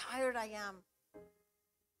how tired I am.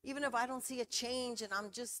 Even if I don't see a change and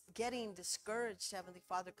I'm just getting discouraged, Heavenly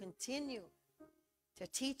Father, continue to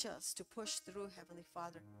teach us to push through, Heavenly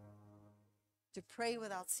Father. To pray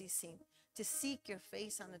without ceasing. To seek your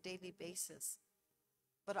face on a daily basis.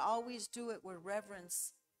 But always do it with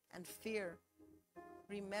reverence and fear,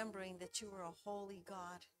 remembering that you are a holy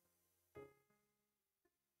God.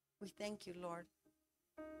 We thank you, Lord,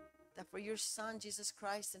 that for your Son, Jesus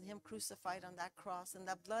Christ, and him crucified on that cross, and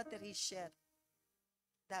that blood that he shed,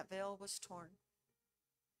 that veil was torn.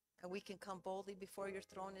 And we can come boldly before your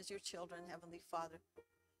throne as your children, Heavenly Father,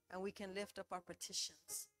 and we can lift up our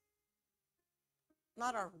petitions.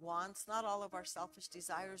 Not our wants, not all of our selfish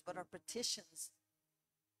desires, but our petitions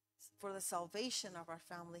for the salvation of our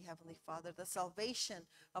family, Heavenly Father, the salvation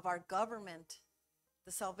of our government,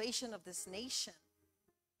 the salvation of this nation,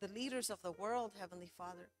 the leaders of the world, Heavenly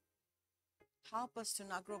Father. Help us to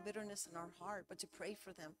not grow bitterness in our heart, but to pray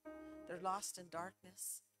for them. They're lost in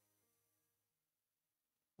darkness.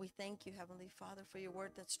 We thank you, Heavenly Father, for your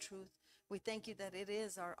word that's truth. We thank you that it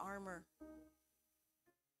is our armor.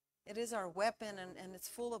 It is our weapon, and it's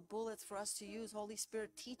full of bullets for us to use. Holy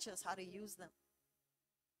Spirit, teach us how to use them.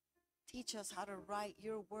 Teach us how to write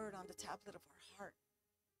your word on the tablet of our heart,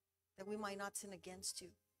 that we might not sin against you,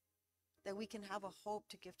 that we can have a hope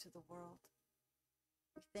to give to the world.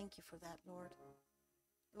 We thank you for that, Lord.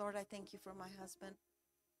 Lord, I thank you for my husband.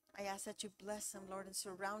 I ask that you bless him, Lord, and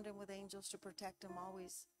surround him with angels to protect him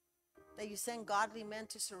always. That you send godly men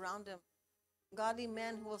to surround him. Godly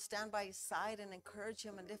men who will stand by his side and encourage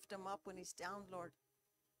him and lift him up when he's down, Lord.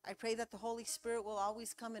 I pray that the Holy Spirit will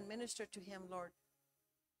always come and minister to him, Lord,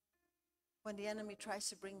 when the enemy tries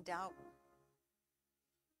to bring doubt.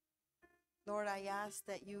 Lord, I ask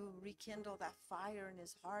that you rekindle that fire in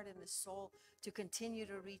his heart and his soul to continue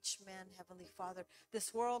to reach men, Heavenly Father.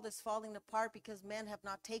 This world is falling apart because men have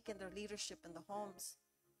not taken their leadership in the homes.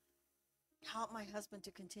 Help my husband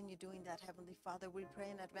to continue doing that, Heavenly Father. We pray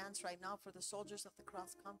in advance right now for the soldiers of the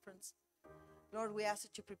Cross Conference. Lord, we ask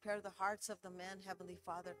that you prepare the hearts of the men, Heavenly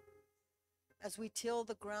Father. As we till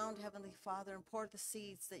the ground, Heavenly Father, and pour the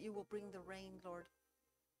seeds, that you will bring the rain, Lord,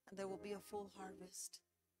 and there will be a full harvest.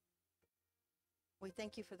 We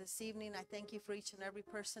thank you for this evening. I thank you for each and every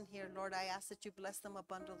person here, Lord. I ask that you bless them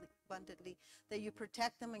abundantly, that you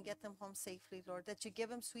protect them and get them home safely, Lord, that you give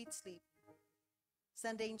them sweet sleep.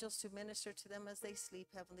 Send angels to minister to them as they sleep,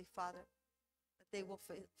 Heavenly Father, that they will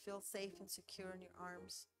feel safe and secure in your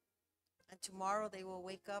arms. And tomorrow they will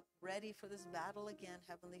wake up ready for this battle again,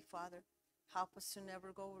 Heavenly Father. Help us to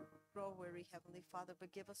never grow weary, Heavenly Father,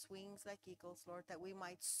 but give us wings like eagles, Lord, that we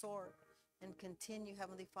might soar and continue,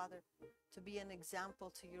 Heavenly Father, to be an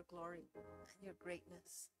example to your glory and your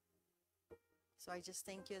greatness. So I just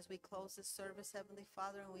thank you as we close this service, Heavenly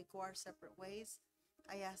Father, and we go our separate ways.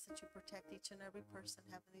 I ask that you protect each and every person,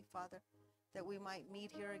 Heavenly Father, that we might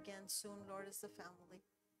meet here again soon, Lord, as a family.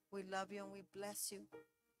 We love you and we bless you.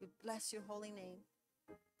 We bless your holy name.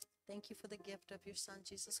 Thank you for the gift of your Son,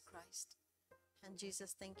 Jesus Christ. And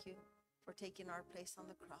Jesus, thank you for taking our place on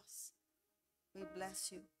the cross. We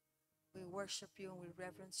bless you. We worship you and we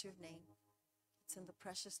reverence your name. It's in the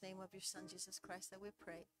precious name of your Son, Jesus Christ, that we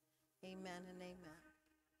pray. Amen and amen.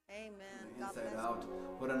 Amen. God bless you. Out.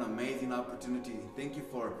 What an amazing opportunity. Thank you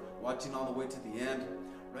for watching all the way to the end.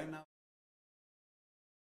 Right now,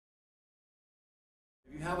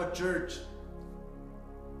 if you have a church,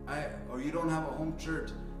 or you don't have a home church,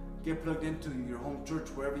 get plugged into your home church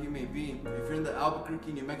wherever you may be. If you're in the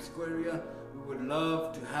Albuquerque, New Mexico area, we would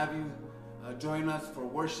love to have you join us for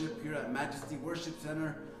worship here at Majesty Worship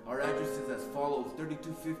Center. Our address is as follows: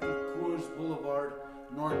 3250 Coors Boulevard,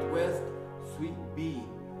 Northwest, Suite B,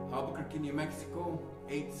 Albuquerque, New Mexico,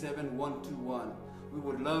 87121. We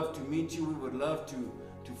would love to meet you. We would love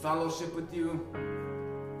to fellowship with you.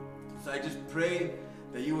 So I just pray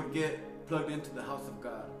that you would get plugged into the house of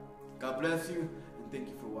God. God bless you, and thank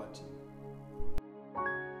you for watching.